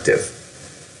restrictive,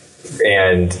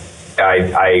 and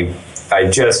I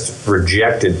just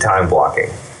rejected time blocking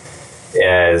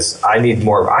as I need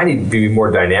to be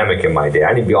more dynamic in my day.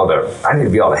 I need to be able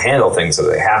to handle things as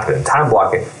they happen. And time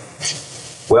blocking,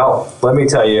 well, let me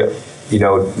tell you,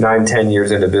 9-10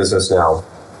 years into business now,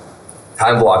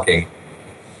 time blocking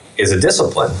is a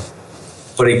discipline,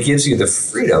 but it gives you the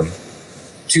freedom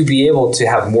to be able to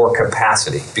have more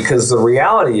capacity. Because the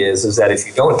reality is that if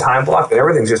you don't time block, then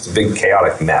everything's just a big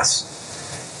chaotic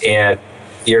mess. And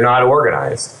you're not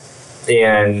organized.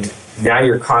 And now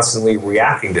you're constantly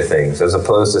reacting to things as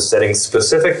opposed to setting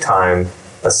specific time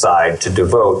aside to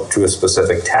devote to a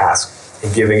specific task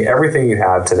and giving everything you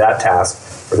have to that task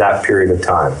for that period of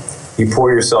time. You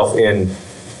pour yourself in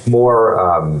more,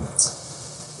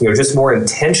 just more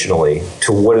intentionally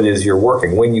to what it is you're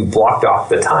working when you blocked off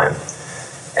the time.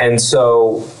 And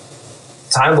so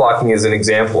time blocking is an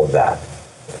example of that.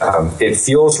 It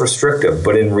feels restrictive,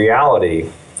 but in reality,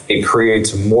 it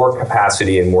creates more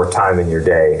capacity and more time in your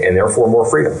day, and therefore more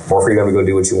freedom to go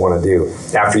do what you want to do.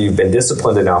 After you've been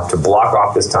disciplined enough to block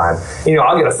off this time,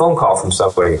 I'll get a phone call from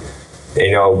somebody.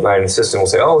 My assistant will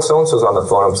say, "Oh, so-and-so's on the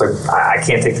phone." I'm like, "I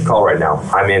can't take the call right now.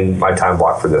 I'm in my time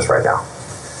block for this right now."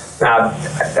 Now,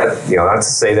 not to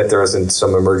say that there isn't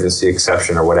some emergency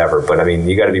exception or whatever, but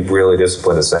you got to be really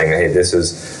disciplined in saying, "Hey,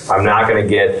 I'm not going to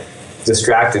get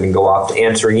distracted and go off to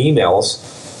answering emails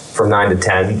from 9 to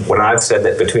 10 when I've said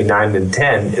that between 9 and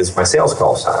 10 is my sales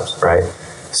call times," right?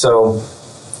 So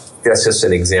that's just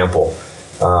an example.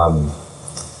 But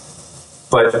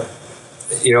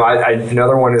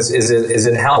another one is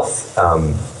in health.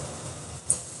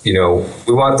 We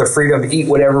want the freedom to eat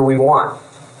whatever we want.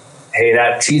 Hey,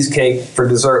 that cheesecake for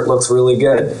dessert looks really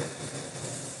good.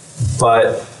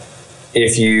 But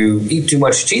if you eat too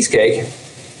much cheesecake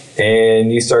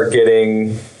and you start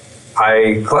getting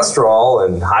high cholesterol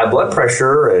and high blood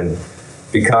pressure and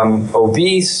become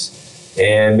obese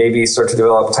and maybe start to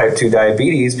develop type 2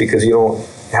 diabetes because you don't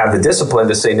have the discipline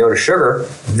to say no to sugar,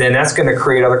 then that's going to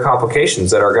create other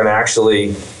complications that are going to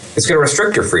it's going to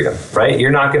restrict your freedom, right?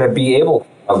 You're not going to be able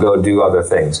to go do other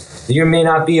things. You may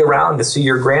not be around to see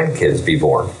your grandkids be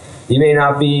born. You may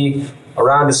not be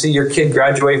around to see your kid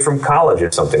graduate from college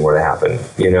if something were to happen,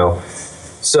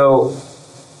 So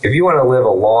if you want to live a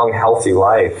long, healthy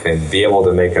life and be able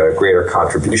to make a greater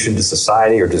contribution to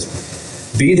society or just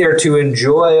be there to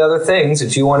enjoy other things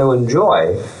that you want to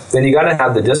enjoy, then you got to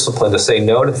have the discipline to say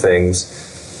no to things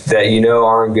that you know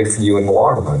aren't good for you in the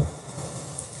long run.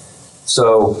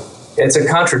 So it's a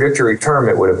contradictory term,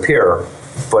 it would appear,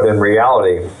 but in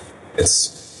reality,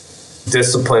 it's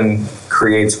discipline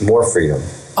creates more freedom.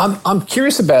 I'm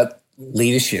curious about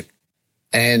leadership,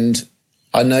 and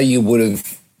I know you would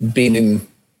have been in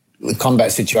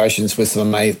combat situations with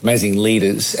some amazing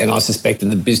leaders, and I suspect in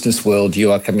the business world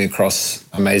you are coming across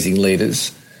amazing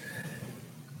leaders.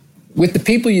 With the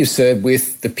people you serve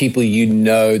with, the people you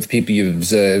know, the people you've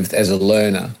observed as a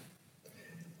learner,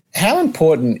 how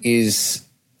important is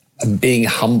being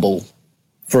humble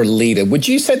for a leader? Would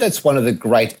you say that's one of the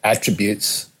great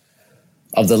attributes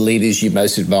of the leaders you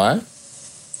most admire?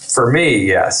 For me,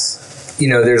 yes. You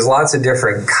know, there's lots of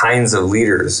different kinds of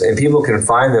leaders, and people can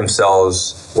find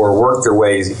themselves or work their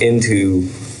ways into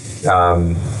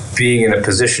being in a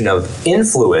position of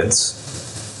influence,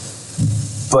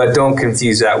 but don't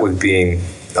confuse that with being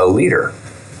a leader.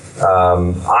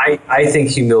 I think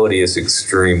humility is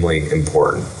extremely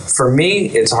important. For me,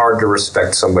 it's hard to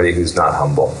respect somebody who's not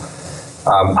humble.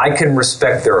 I can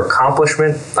respect their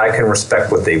accomplishment, I can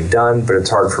respect what they've done, but it's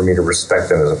hard for me to respect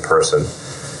them as a person.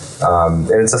 And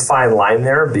it's a fine line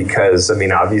there because, I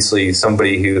mean, obviously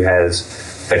somebody who has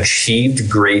achieved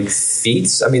great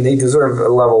feats, I mean, they deserve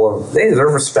they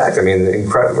deserve respect. I mean,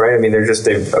 incredible, right? I mean,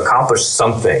 they've accomplished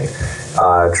something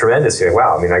tremendous. You're like,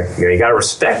 wow, I mean, you got to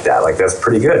respect that. Like, that's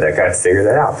pretty good. That guy figured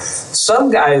that out.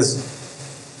 Some guys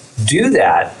do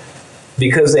that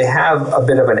because they have a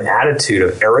bit of an attitude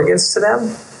of arrogance to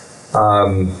them.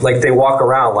 Like they walk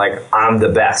around like, I'm the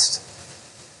best.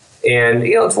 And,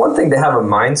 you know, it's one thing to have a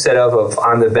mindset of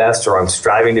I'm the best, or I'm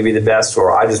striving to be the best,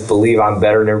 or I just believe I'm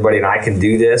better than everybody and I can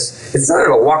do this. It's another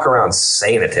to walk around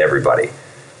saying it to everybody.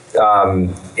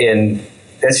 And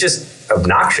it's just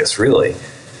obnoxious, really.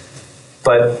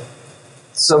 But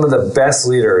some of the best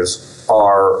leaders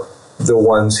are the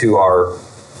ones who are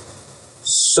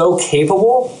so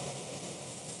capable,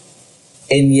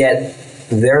 and yet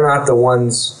they're not the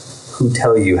ones who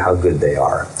tell you how good they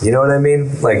are. You know what I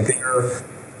mean? Like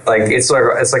it's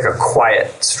like a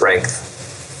quiet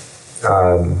strength,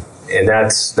 and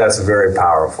that's very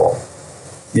powerful.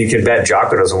 You can bet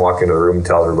Jocko doesn't walk into the room and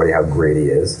tell everybody how great he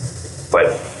is, but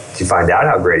you find out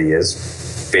how great he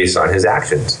is based on his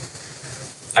actions.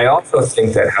 I also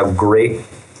think that how great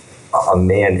a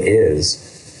man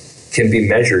is can be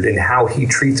measured in how he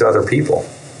treats other people.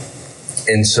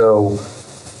 And so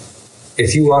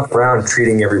if you walk around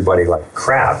treating everybody like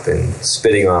crap and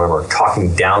spitting on them or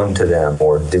talking down to them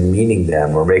or demeaning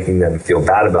them or making them feel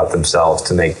bad about themselves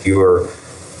to make you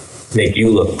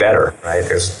look better, right?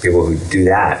 There's people who do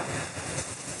that.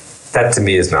 That to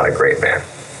me is not a great man.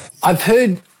 I've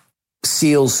heard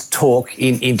SEALs talk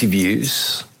in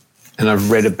interviews, and I've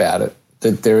read about it,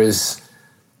 that there is,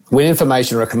 when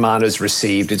information or a command is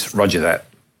received, it's roger that.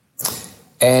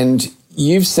 And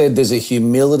you've said there's a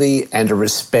humility and a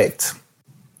respect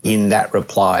in that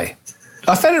reply.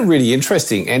 I found it really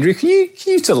interesting. Andrew, can you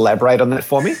just elaborate on that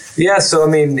for me? Yeah, so I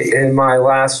mean, in my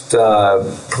last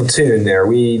platoon there,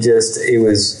 it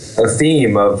was a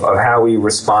theme of how we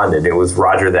responded. It was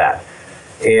roger that.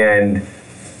 And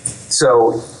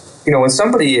so, you know, when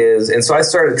somebody is, and so I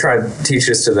started trying to teach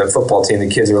this to the football team. The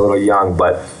kids are a little young,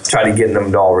 but try to get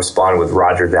them to all respond with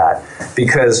roger that.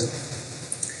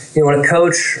 Because, you know, when a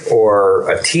coach or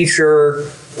a teacher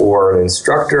or an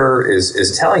instructor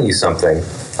is telling you something,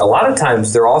 a lot of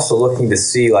times they're also looking to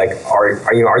see, like,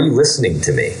 are you listening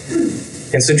to me?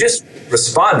 And so just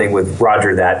responding with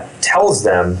roger that tells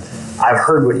them, I've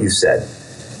heard what you said.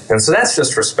 And so that's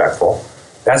just respectful.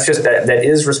 That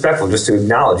is respectful, just to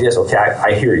acknowledge, yes, okay,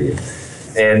 I hear you.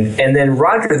 And then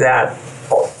roger that,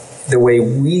 the way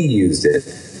we used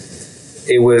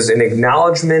it was an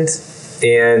acknowledgement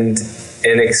and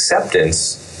an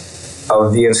acceptance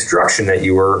of the instruction that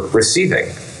you were receiving.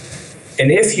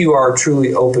 And if you are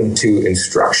truly open to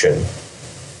instruction,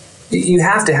 you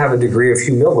have to have a degree of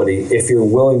humility if you're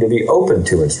willing to be open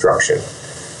to instruction.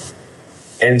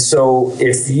 And so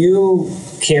if you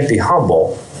can't be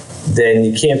humble, then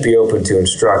you can't be open to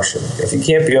instruction. If you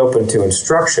can't be open to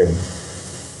instruction,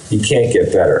 you can't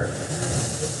get better.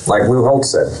 Like Lou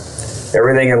Holtz said,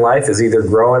 everything in life is either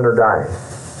growing or dying.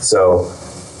 So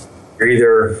you're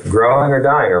either growing or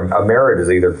dying, or a marriage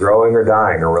is either growing or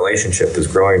dying, a relationship is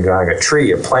growing or dying, a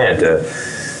tree, a plant, an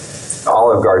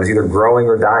olive garden is either growing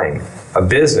or dying. A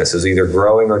business is either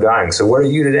growing or dying. So what are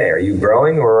you today? Are you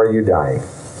growing or are you dying?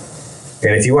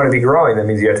 And if you want to be growing, that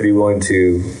means you have to be willing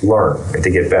to learn and to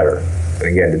get better. And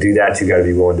again, to do that, you got to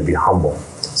be willing to be humble.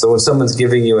 So when someone's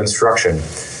giving you instruction,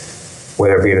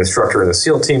 whether it be an instructor in the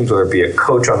SEAL teams, whether it be a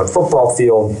coach on the football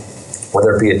field,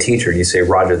 whether it be a teacher, and you say,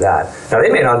 Roger that. Now, they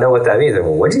may not know what that means. They're,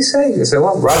 well, what'd you say? You say,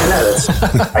 well, Roger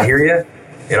that. I hear you,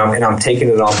 and I'm taking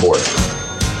it on board.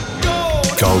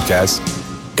 Gold, Gaz.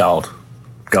 Gold.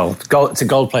 It's a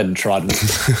gold-plated trident.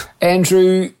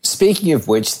 Andrew, speaking of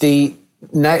which, the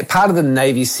part of the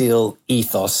Navy SEAL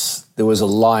ethos, there was a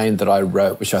line that I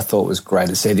wrote which I thought was great.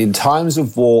 It said, in times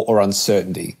of war or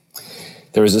uncertainty,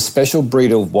 there is a special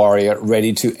breed of warrior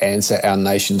ready to answer our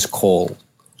nation's call.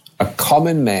 A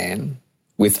common man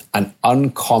with an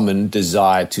uncommon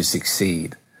desire to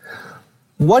succeed.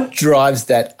 What drives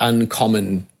that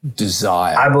uncommon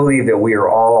desire? I believe that we are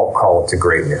all called to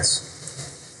greatness,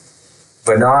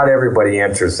 but not everybody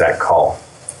answers that call.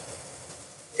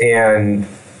 And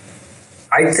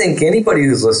I think anybody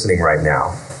who's listening right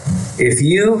now, if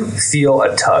you feel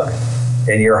a tug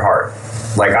in your heart,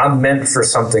 like I'm meant for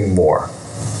something more,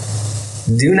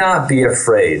 do not be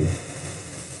afraid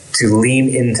to lean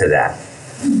into that.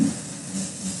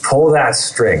 Pull that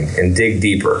string and dig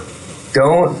deeper.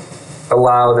 Don't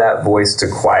allow that voice to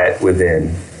quiet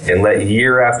within and let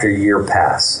year after year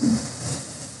pass.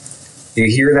 You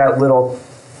hear that little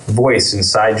voice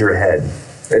inside your head,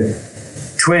 a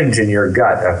twinge in your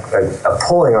gut, a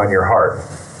pulling on your heart.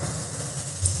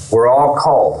 We're all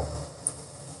called.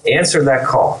 Answer that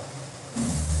call.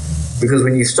 Because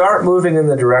when you start moving in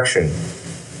the direction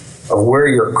of where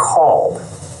you're called,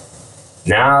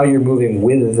 now you're moving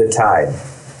with the tide.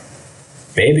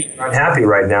 Maybe you're unhappy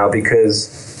right now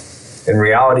because in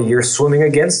reality you're swimming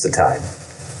against the tide.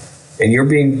 And you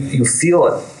feel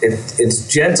it. It's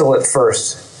gentle at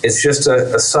first. It's just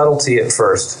a subtlety at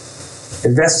first.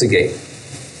 Investigate.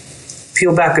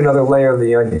 Peel back another layer of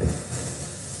the onion.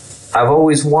 I've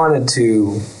always wanted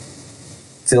to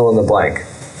fill in the blank.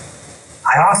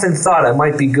 I often thought I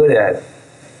might be good at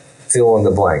fill in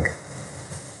the blank.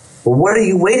 Well, what are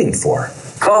you waiting for?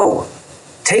 Go.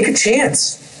 Take a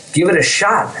chance. Give it a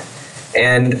shot.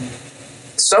 And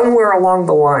somewhere along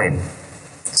the line,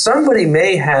 somebody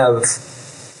may have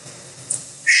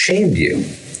shamed you.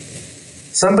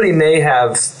 Somebody may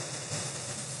have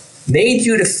made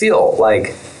you to feel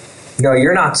like, no,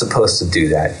 you're not supposed to do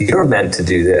that. You're meant to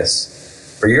do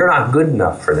this. Or you're not good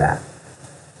enough for that.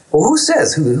 Well, who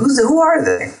says? Who are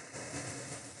they?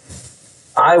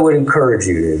 I would encourage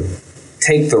you to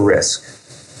take the risk.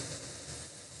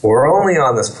 We're only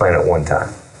on this planet one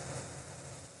time.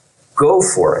 Go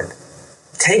for it.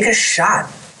 Take a shot.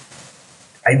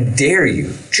 I dare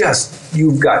you.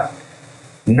 You've got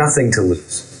nothing to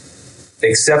lose.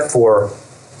 Except for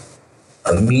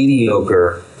a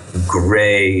mediocre,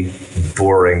 gray,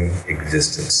 boring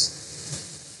existence.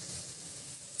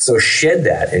 So shed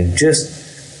that and just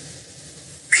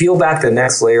peel back the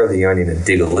next layer of the onion and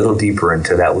dig a little deeper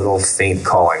into that little faint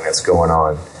calling that's going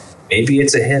on. Maybe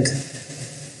it's a hint.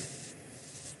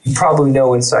 You probably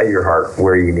know inside your heart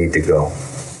where you need to go.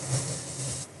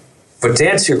 But to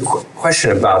answer your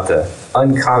question about the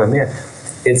uncommon man,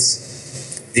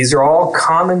 these are all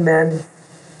common men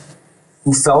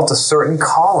who felt a certain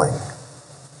calling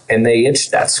and they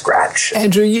itched that scratch.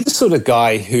 Andrew, you're the sort of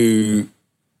guy who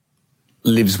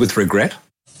lives with regret?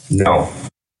 No.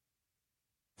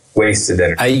 Wasted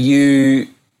energy. Are you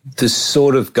the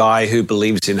sort of guy who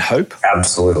believes in hope?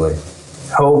 Absolutely.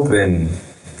 Hope and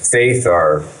faith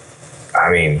are,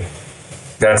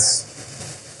 that's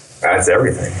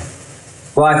everything.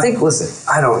 Well, I think, listen,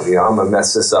 I'm going to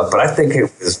mess this up, but I think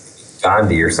it was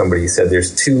Gandhi or somebody said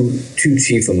there's two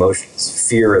chief emotions,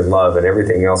 fear and love, and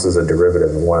everything else is a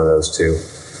derivative of one of those two.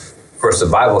 Of course, the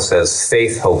Bible says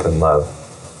faith, hope, and love.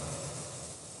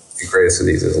 The greatest of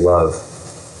these is love.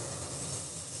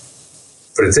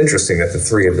 But it's interesting that the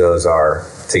three of those are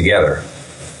together.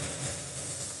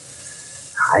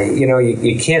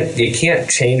 You can't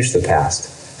change the past.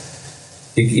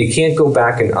 You can't go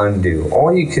back and undo.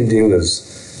 All you can do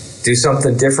is do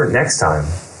something different next time,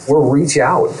 or reach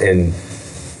out and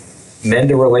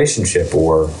mend a relationship,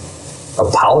 or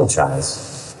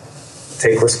apologize,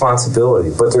 take responsibility.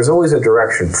 But there's always a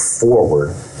direction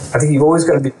forward. I think you've always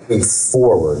got to be moving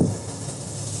forward.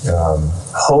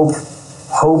 Hope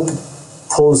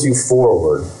pulls you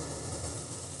forward.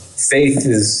 Faith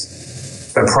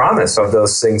is a promise of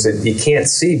those things that you can't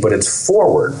see, but it's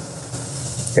forward.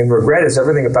 And regret is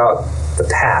everything about the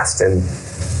past, and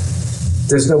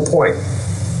there's no point.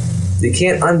 You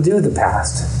can't undo the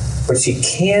past, but you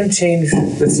can change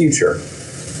the future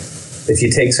if you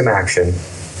take some action.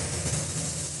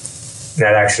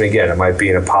 That action, again, it might be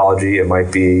an apology, it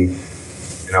might be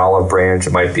an olive branch,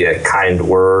 it might be a kind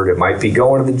word, it might be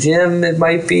going to the gym, it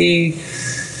might be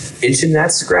itching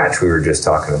that scratch we were just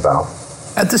talking about.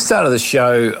 At the start of the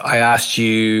show, I asked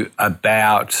you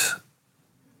about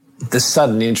the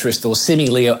sudden interest or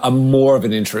seemingly a more of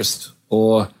an interest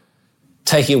or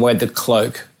taking away the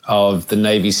cloak of the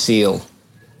Navy SEAL.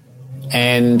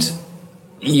 And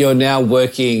you're now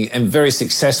working, and very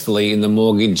successfully, in the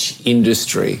mortgage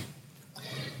industry.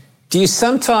 Do you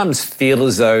sometimes feel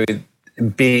as though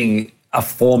being a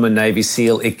former Navy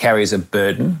SEAL, it carries a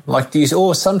burden? Like, do you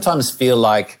or sometimes feel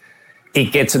like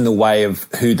it gets in the way of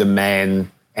who the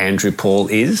man Andrew Paul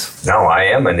is? No, I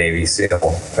am a Navy SEAL.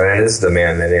 That is the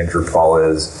man that Andrew Paul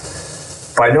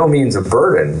is. By no means a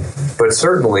burden, but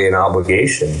certainly an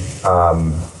obligation.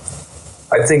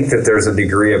 I think that there's a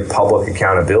degree of public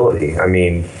accountability. I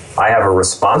mean, I have a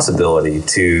responsibility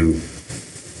to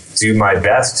do my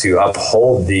best to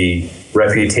uphold the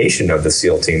reputation of the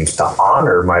SEAL teams, to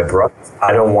honor my brother.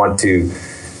 I don't want to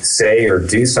say or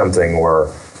do something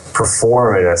or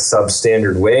perform in a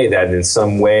substandard way that in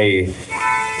some way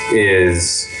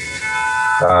is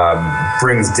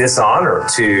brings dishonor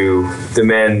to the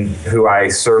men who I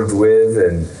served with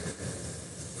and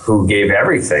who gave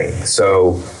everything.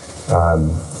 So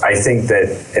I think that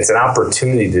it's an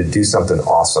opportunity to do something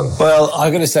awesome. Well,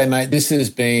 I've got to say, mate, this has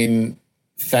been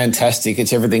fantastic.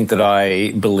 It's everything that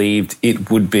I believed it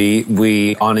would be.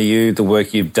 We honour you, the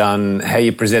work you've done, how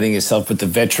you're presenting yourself with the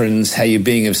veterans, how you're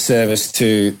being of service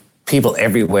to people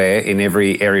everywhere in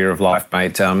every area of life,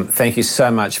 mate. Thank you so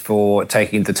much for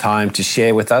taking the time to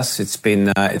share with us. It's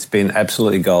been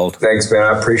absolutely gold. Thanks, man.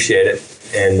 I appreciate it.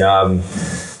 And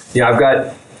I've got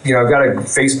a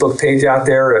Facebook page out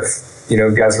there. If you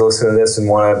guys are listening to this and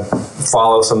want to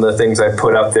follow some of the things I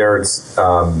put up there, it's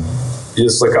you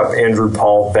just look up Andrew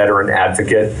Paul, Veteran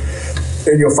Advocate,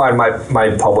 and you'll find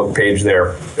my public page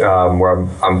there where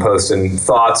I'm posting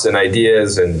thoughts and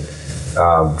ideas and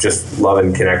just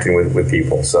loving connecting with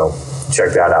people. So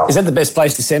check that out. Is that the best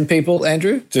place to send people,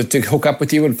 Andrew, to hook up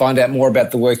with you and find out more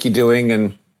about the work you're doing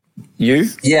and you?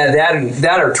 Yeah,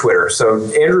 that or Twitter. So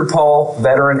Andrew Paul,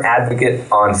 Veteran Advocate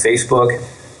on Facebook,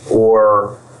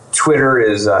 or Twitter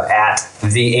is at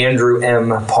the Andrew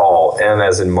M. Paul, M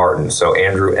as in Martin. So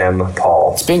Andrew M.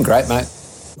 Paul. It's been great, mate.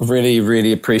 Really,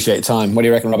 really appreciate your time. What do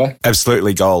you reckon, Robbo?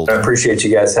 Absolutely gold. I appreciate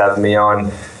you guys having me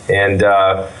on, and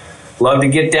love to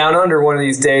get down under one of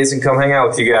these days and come hang out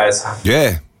with you guys.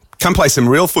 Yeah. Come play some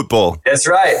real football. That's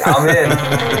right. I'm in.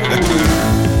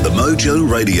 The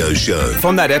Mojo Radio Show.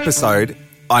 From that episode,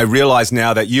 I realise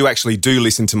now that you actually do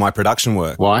listen to my production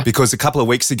work. Why? Because a couple of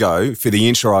weeks ago, for the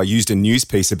intro, I used a news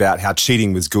piece about how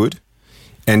cheating was good.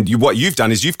 And what you've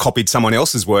done is you've copied someone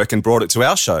else's work and brought it to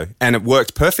our show. And it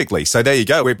worked perfectly. So there you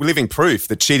go. We're living proof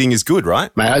that cheating is good, right?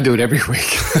 Mate, I do it every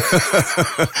week.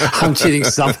 I'm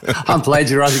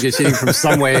plagiarising and cheating from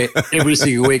somewhere every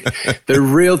single week. The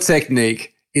real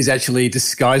technique is actually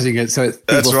disguising it so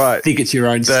people think it's your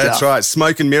own stuff. That's right.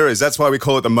 Smoke and mirrors. That's why we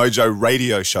call it the Mojo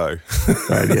Radio Show.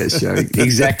 Radio Show.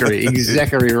 Exactly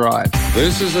right.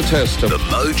 This is a test of The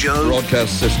Mojo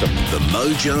broadcast system. The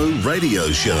Mojo Radio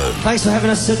Show. Thanks for having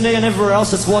us, Sydney, and everywhere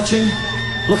else that's watching,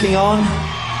 looking on.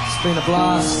 It's been a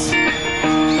blast.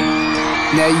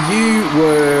 Now, you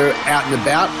were out and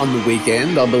about on the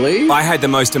weekend, I believe. I had the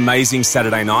most amazing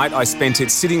Saturday night. I spent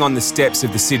it sitting on the steps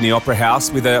of the Sydney Opera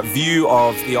House with a view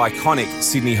of the iconic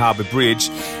Sydney Harbour Bridge,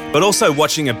 but also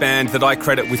watching a band that I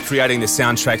credit with creating the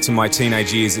soundtrack to my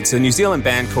teenage years. It's a New Zealand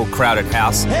band called Crowded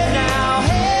House. Hey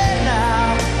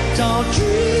now, don't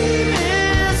dream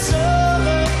it's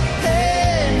over.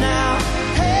 Hey now,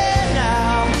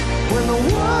 when the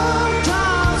world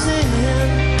comes in,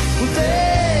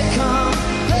 they come,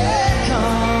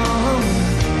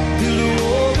 build a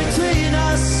wall between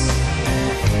us.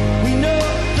 We know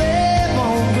they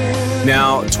won't win.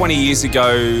 Now, 20 years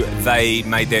ago, they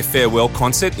made their farewell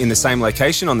concert in the same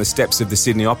location on the steps of the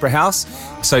Sydney Opera House.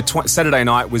 So Saturday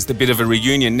night was the bit of a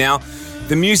reunion. Now,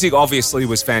 the music obviously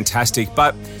was fantastic,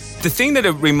 but the thing that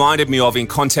it reminded me of in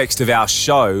context of our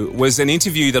show was an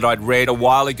interview that I'd read a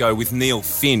while ago with Neil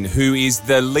Finn, who is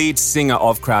the lead singer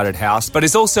of Crowded House, but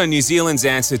is also New Zealand's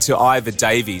answer to Ivor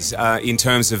Davies in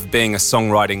terms of being a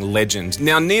songwriting legend.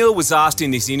 Now, Neil was asked in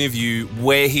this interview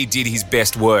where he did his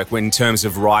best work in terms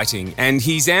of writing, and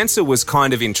his answer was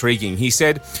kind of intriguing. He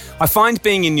said, "I find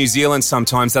being in New Zealand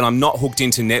sometimes that I'm not hooked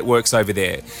into networks over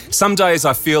there. Some days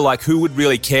I feel like who would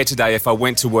really care today if I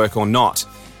went to work or not.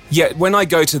 Yet when I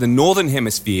go to the Northern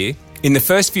Hemisphere, in the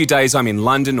first few days I'm in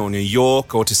London or New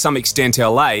York or to some extent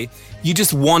LA, you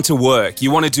just want to work.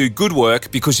 You want to do good work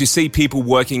because you see people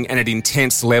working at an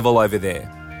intense level over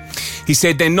there." He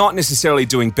said they're not necessarily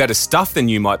doing better stuff than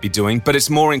you might be doing, but it's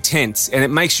more intense and it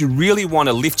makes you really want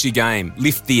to lift your game,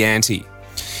 lift the ante.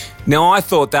 Now, I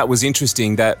thought that was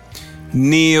interesting that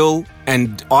Neil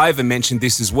and Ivor mentioned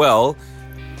this as well.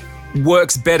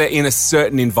 works better in a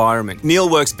certain environment. Neil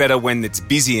works better when it's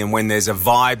busy and when there's a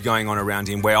vibe going on around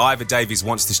him, where Ivor Davies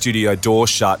wants the studio door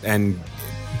shut and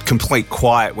complete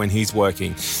quiet when he's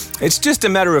working. It's just a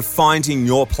matter of finding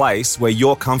your place where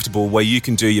you're comfortable, where you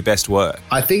can do your best work.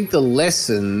 I think the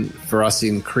lesson for us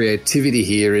in creativity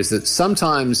here is that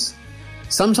sometimes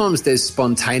there's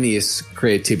spontaneous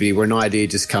creativity where an idea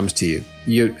just comes to you.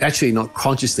 You're actually not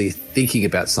consciously thinking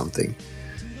about something,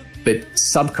 but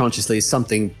subconsciously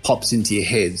something pops into your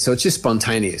head. So it's just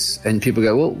spontaneous. And people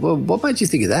go, well, what made you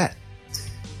think of that?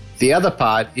 The other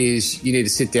part is you need to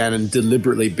sit down and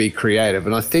deliberately be creative.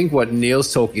 And I think what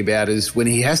Neil's talking about is when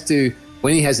he has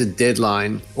a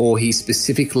deadline or he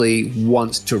specifically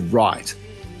wants to write,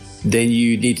 then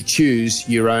you need to choose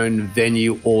your own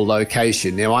venue or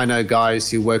location. Now, I know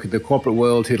guys who work in the corporate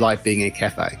world who like being in a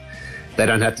cafe. They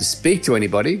don't have to speak to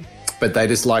anybody, but they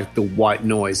just like the white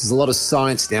noise. There's a lot of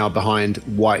science now behind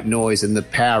white noise and the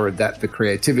power of that for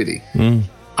creativity.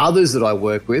 Others that I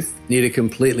work with need it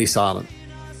completely silent.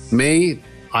 Me,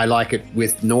 I like it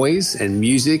with noise and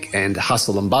music and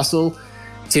hustle and bustle.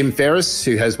 Tim Ferriss,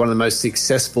 who has one of the most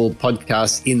successful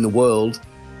podcasts in the world,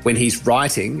 when he's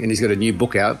writing, and he's got a new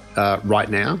book out right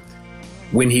now,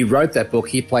 when he wrote that book,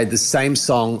 he played the same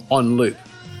song on loop.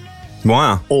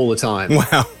 Wow. All the time.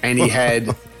 Wow. And he had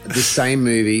the same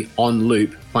movie on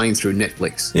loop playing through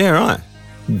Netflix. Yeah, right.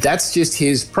 That's just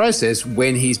his process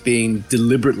when he's being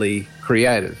deliberately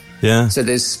creative. Yeah. So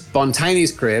there's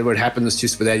spontaneous creative where it happens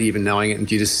just without even knowing it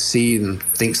and you just see and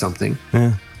think something.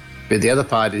 Yeah. But the other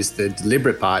part is the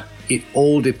deliberate part. It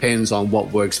all depends on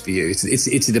what works for you. It's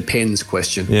a depends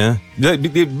question. Yeah.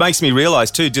 It makes me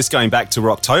realise too, just going back to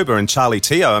Rocktober and Charlie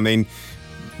Teo, I mean,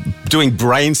 doing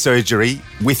brain surgery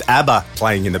with ABBA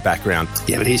playing in the background.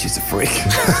 Yeah, but he's just a freak.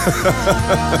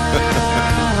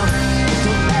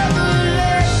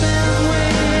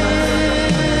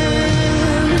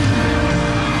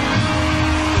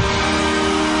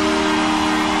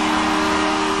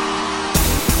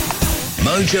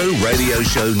 Mojo Radio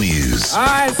Show News.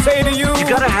 I say to you, you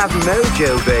gotta have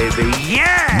Mojo, baby.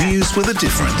 Yeah! News with a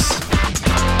difference.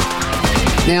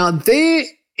 Now, there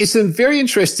is some very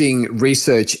interesting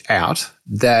research out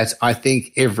that I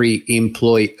think every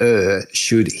employer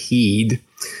should heed.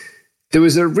 There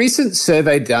was a recent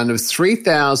survey done of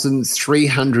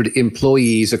 3,300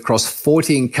 employees across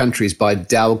 14 countries by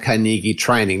Dale Carnegie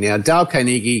Training. Now, Dale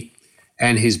Carnegie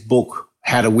and his book,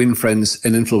 How to Win Friends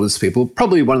and Influence People,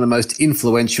 probably one of the most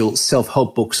influential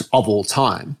self-help books of all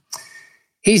time.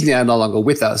 He's now no longer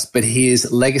with us, but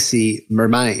his legacy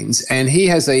remains. And he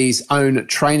has his own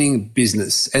training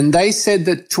business. And they said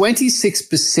that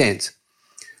 26%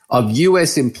 of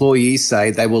US employees say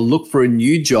they will look for a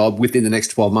new job within the next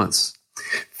 12 months.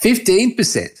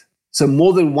 15%, so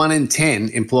more than 1 in 10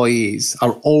 employees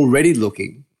are already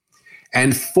looking.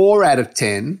 And 4 out of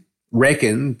 10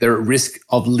 reckon they're at risk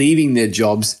of leaving their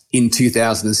jobs in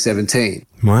 2017.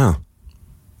 Wow.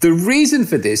 The reason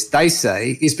for this, they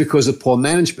say, is because of poor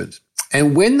management.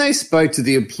 And when they spoke to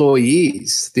the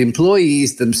employees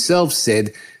themselves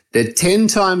said they're 10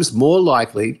 times more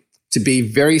likely to be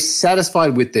very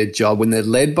satisfied with their job when they're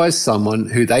led by someone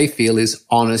who they feel is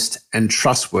honest and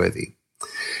trustworthy.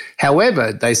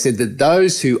 However, they said that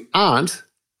those who aren't,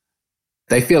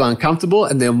 they feel uncomfortable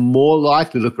and they're more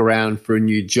likely to look around for a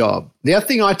new job. The other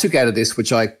thing I took out of this,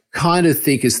 which I kind of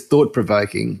think is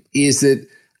thought-provoking, is that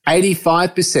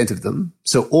 85% of them,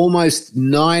 so almost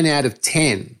 9 out of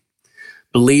 10,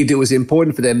 believed it was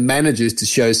important for their managers to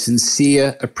show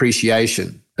sincere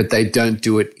appreciation, but they don't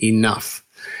do it enough.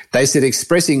 They said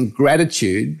expressing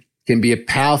gratitude can be a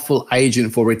powerful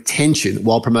agent for retention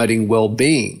while promoting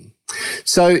well-being.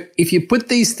 So if you put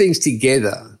these things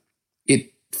together,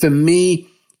 for me,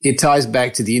 it ties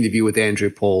back to the interview with Andrew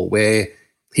Paul, where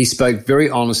he spoke very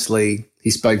honestly, he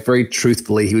spoke very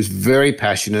truthfully, he was very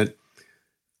passionate.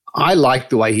 I liked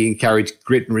the way he encouraged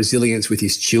grit and resilience with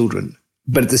his children.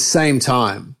 But at the same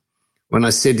time, when I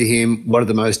said to him, what are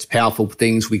the most powerful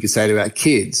things we could say to our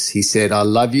kids? He said, I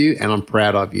love you and I'm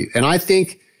proud of you. And I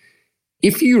think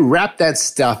if you wrap that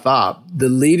stuff up, the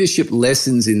leadership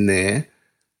lessons in there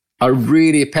are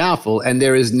really powerful. And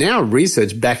there is now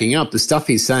research backing up the stuff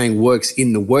he's saying works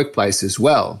in the workplace as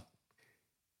well.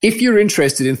 If you're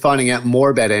interested in finding out more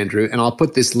about Andrew, and I'll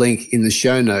put this link in the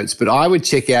show notes, but I would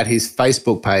check out his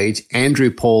Facebook page,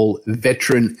 Andrew Paul,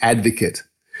 Veteran Advocate,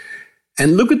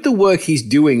 and look at the work he's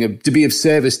doing to be of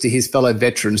service to his fellow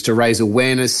veterans, to raise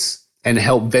awareness and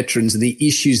help veterans and the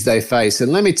issues they face.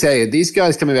 And let me tell you, these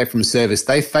guys coming back from service,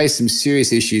 they face some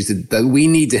serious issues that we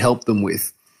need to help them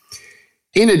with.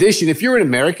 In addition, if you're in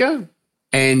America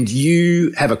and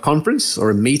you have a conference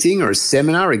or a meeting or a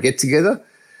seminar or a get-together,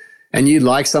 and you'd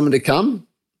like someone to come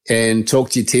and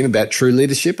talk to your team about true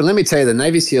leadership. And let me tell you, the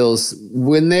Navy SEALs,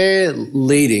 when they're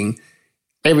leading,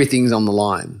 everything's on the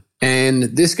line. And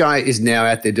this guy is now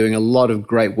out there doing a lot of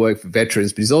great work for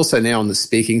veterans, but he's also now on the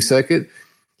speaking circuit.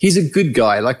 He's a good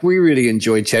guy. Like, we really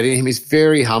enjoyed chatting to him. He's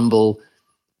very humble,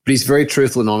 but he's very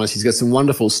truthful and honest. He's got some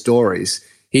wonderful stories.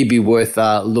 He'd be worth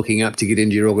looking up to get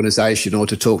into your organization or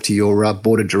to talk to your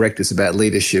board of directors about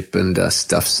leadership and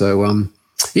stuff. So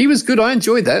he was good. I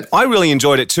enjoyed that. I really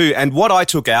enjoyed it too. And what I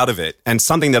took out of it, and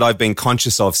something that I've been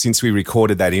conscious of since we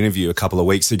recorded that interview a couple of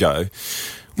weeks ago,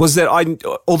 was that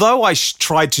although I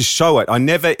tried to show it, I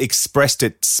never expressed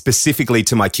it specifically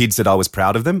to my kids that I was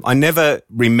proud of them. I never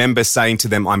remember saying to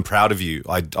them, I'm proud of you.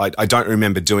 I don't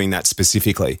remember doing that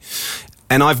specifically.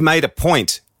 And I've made a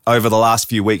point over the last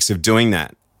few weeks of doing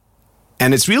that.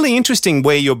 And it's really interesting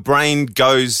where your brain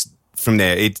goes from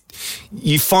there.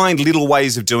 You find little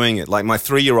ways of doing it. Like, my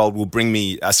 3-year-old will bring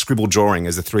me a scribble drawing,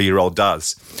 as a 3-year-old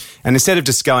does. And instead of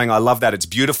just going, I love that, it's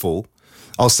beautiful,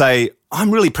 I'll say,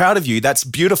 I'm really proud of you. That's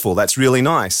beautiful. That's really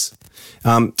nice.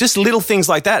 Just little things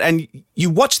like that. And you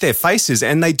watch their faces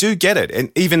and they do get it.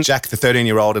 And even Jack, the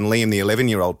 13-year-old, and Liam, the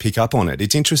 11-year-old, pick up on it.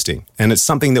 It's interesting. And it's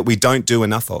something that we don't do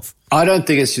enough of. I don't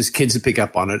think it's just kids who pick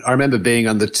up on it. I remember being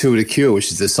on the Tour de Cure,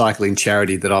 which is the cycling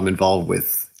charity that I'm involved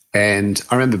with. And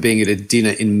I remember being at a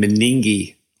dinner in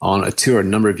Meningie on a tour a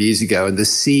number of years ago. And the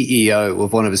CEO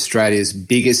of one of Australia's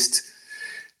biggest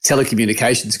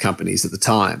telecommunications companies at the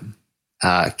time,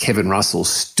 Kevin Russell,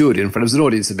 stood in front of an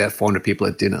audience of about 400 people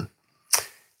at dinner.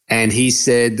 And he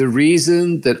said, the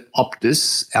reason that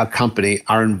Optus, our company,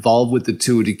 are involved with the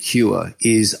Tour de Cure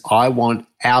is I want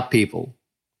our people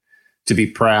to be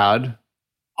proud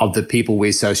of the people we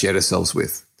associate ourselves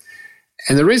with.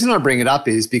 And the reason I bring it up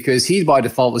is because he, by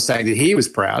default, was saying that he was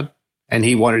proud and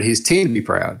he wanted his team to be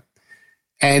proud.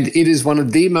 And it is one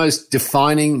of the most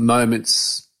defining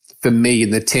moments for me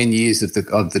in the 10 years of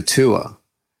the tour,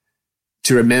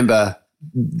 to remember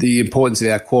the importance of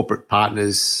our corporate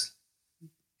partners,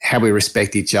 how we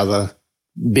respect each other,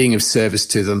 being of service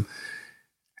to them.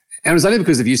 And it was only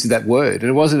because of use of that word. And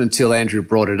it wasn't until Andrew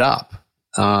brought it up.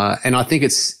 And I think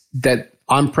it's that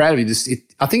I'm proud of you.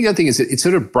 I think the other thing is it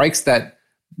sort of breaks that,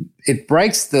 it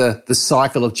breaks the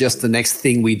cycle of just the next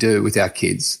thing we do with our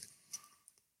kids.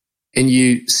 And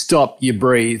you stop, you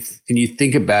breathe, and you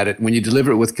think about it. When you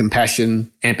deliver it with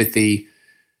compassion, empathy,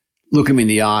 look them in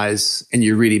the eyes, and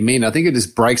you really mean it, I think it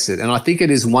just breaks it. And I think it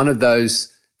is one of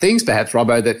those things, perhaps,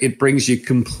 Robbo, that it brings you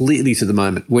completely to the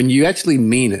moment. When you actually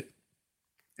mean it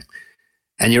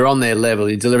and you're on their level,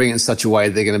 you're delivering it in such a way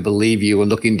they're going to believe you and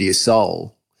look into your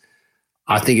soul.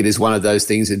 I think it is one of those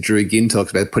things that Drew Ginn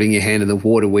talks about, putting your hand in the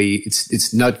water where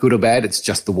it's not good or bad, it's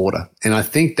just the water. And I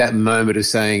think that moment of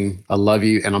saying, I love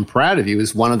you and I'm proud of you,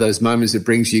 is one of those moments that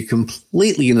brings you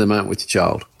completely into the moment with your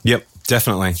child. Yep,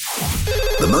 definitely.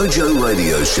 The Mojo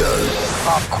Radio Show.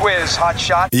 Pop quiz, hot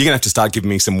shot. You're going to have to start giving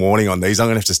me some warning on these. I'm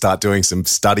going to have to start doing some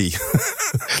study.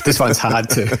 This one's hard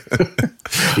too.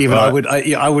 Even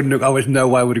right. I would no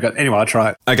way I would have got. Anyway, I'll try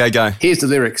it. Okay, go. Here's the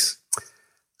lyrics.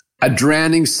 A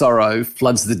drowning sorrow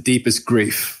floods the deepest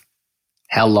grief.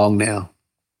 How long now?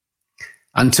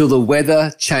 Until the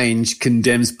weather change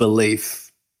condemns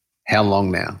belief. How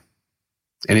long now?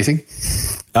 Anything?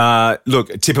 Look,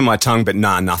 tip of my tongue, but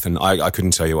nothing. I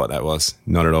couldn't tell you what that was.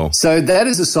 Not at all. So that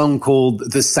is a song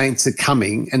called The Saints Are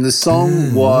Coming, and the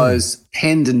song was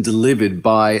penned and delivered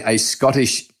by a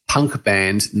Scottish punk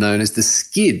band known as the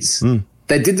Skids.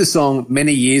 They did the song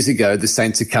many years ago, The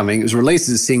Saints Are Coming. It was released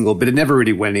as a single, but it never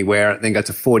really went anywhere. It then got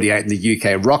to 48 in the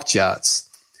UK rock charts.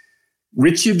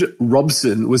 Richard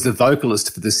Robson was the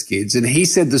vocalist for the Skids, and he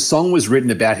said the song was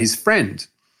written about his friend.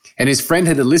 And his friend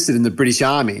had enlisted in the British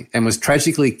Army and was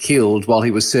tragically killed while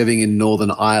he was serving in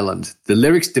Northern Ireland. The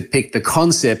lyrics depict the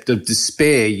concept of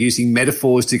despair using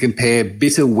metaphors to compare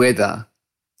bitter weather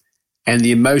and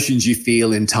the emotions you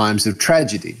feel in times of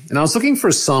tragedy. And I was looking for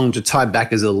a song to tie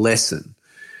back as a lesson.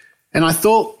 And I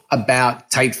thought about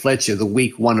Tate Fletcher, the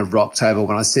week 1 of Rocktober,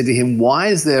 when I said to him, why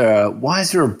is there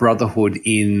a brotherhood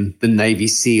in the Navy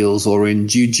SEALs or in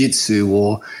jiu-jitsu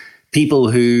or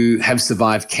people who have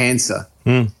survived cancer?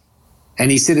 And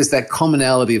he said it's that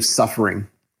commonality of suffering.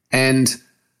 And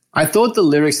I thought the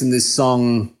lyrics in this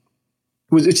song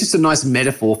it's just a nice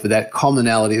metaphor for that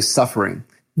commonality of suffering.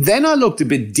 Then I looked a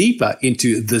bit deeper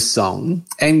into the song,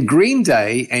 and Green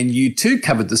Day and U2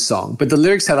 covered the song, but the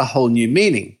lyrics had a whole new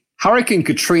meaning. Hurricane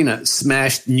Katrina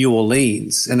smashed New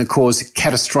Orleans and it caused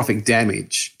catastrophic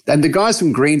damage. And the guys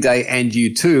from Green Day and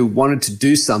U2 wanted to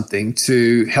do something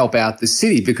to help out the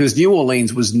city because New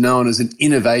Orleans was known as an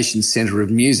innovation center of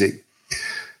music.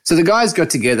 So the guys got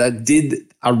together, did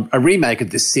a remake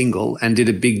of this single and did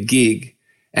a big gig.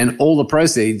 And all the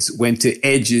proceeds went to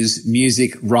Edge's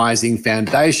Music Rising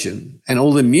Foundation. And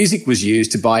all the music was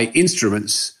used to buy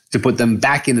instruments to put them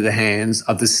back into the hands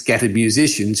of the scattered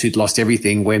musicians who'd lost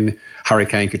everything when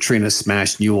Hurricane Katrina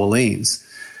smashed New Orleans.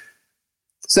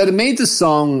 So to me, the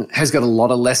song has got a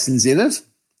lot of lessons in it,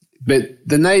 but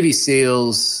the Navy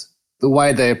SEALs, the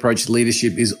way they approach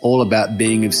leadership is all about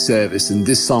being of service. And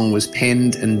this song was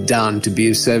penned and done to be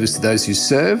of service to those who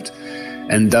served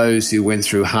and those who went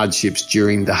through hardships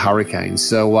during the hurricane.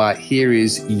 So here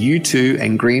is U2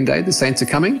 and Green Day, The Saints Are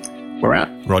Coming. We're out.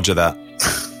 Roger that.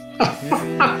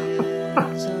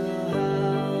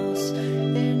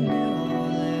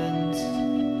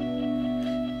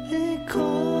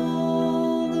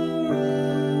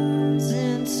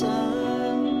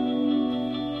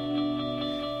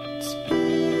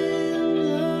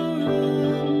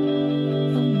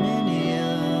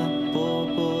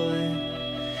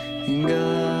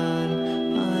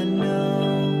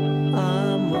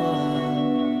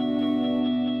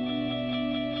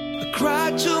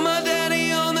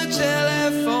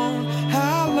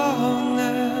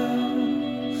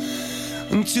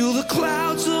 Until the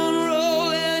clouds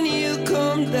unroll and you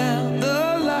come down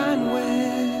the line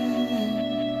where,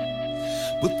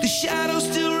 but the shadow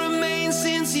still remains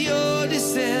since your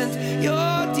descent,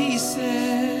 your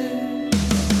descent.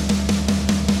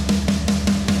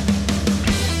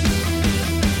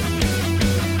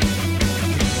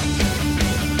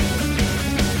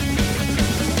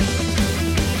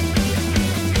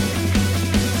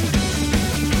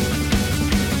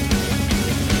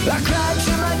 I cried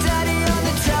to my daddy on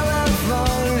the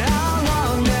telephone. How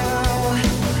long now?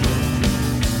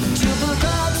 Till the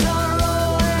clouds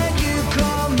unroll and you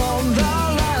come on the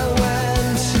line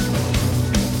went.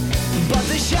 But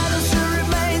the shadows still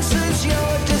remain since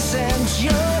your descent,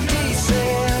 your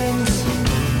descent.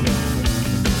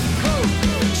 Oh,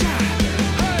 yeah,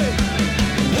 hey.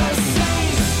 The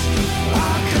saints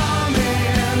are coming.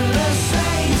 The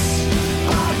saints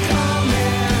are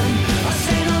coming. I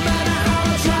say no matter how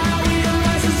much I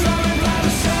realize it's all about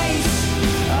the saints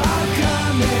are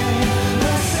coming.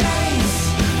 The saints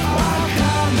are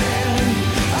coming.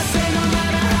 I say no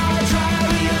matter how much I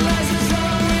realize it's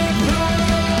all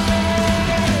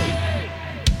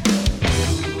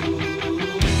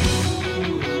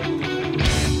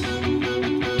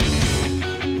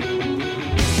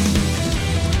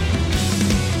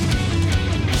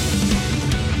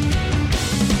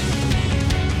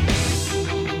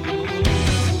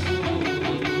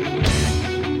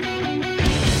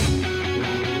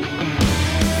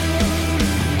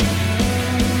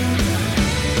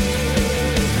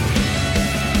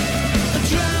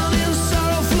drowning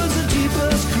sorrow floods the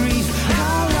deepest grief.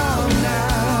 How long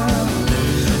now?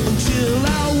 Until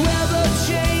our weather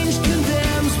change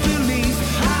condemns belief.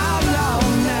 How long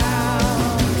now?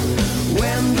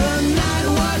 When the night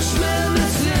watchman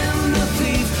is in the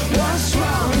thief, what's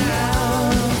wrong now?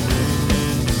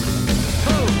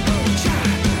 Oh, yeah,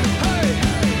 hey.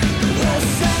 The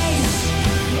saints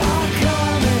are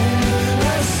coming.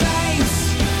 The saints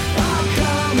are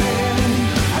coming.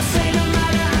 I say no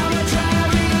matter how much I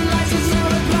realize it's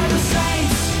all about the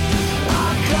saints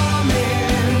are coming.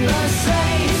 The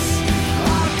saints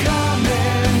are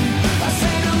coming. I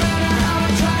say no matter how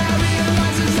much I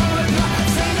realize it's all about.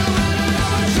 Say no matter how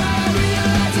much I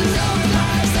realize it's all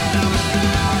about. Say no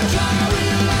matter how much I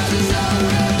realize it's all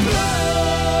about.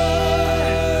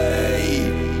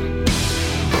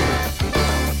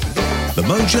 The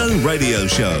Mojo Radio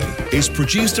Show is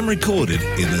produced and recorded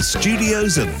in the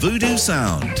studios of Voodoo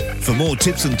Sound. For more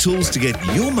tips and tools to get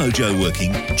your mojo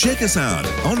working, check us out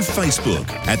on Facebook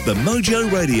at The Mojo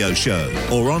Radio Show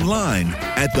or online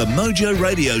at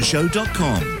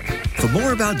themojoradioshow.com. For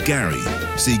more about Gary,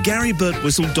 see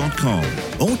GaryBurtWhistle.com,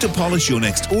 or to polish your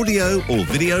next audio or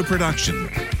video production,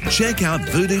 check out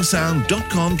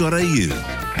voodoosound.com.au.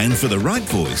 And for the right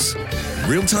voice,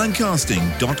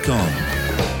 realtimecasting.com.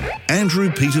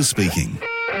 Andrew Peters speaking.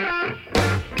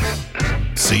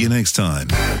 See you next time.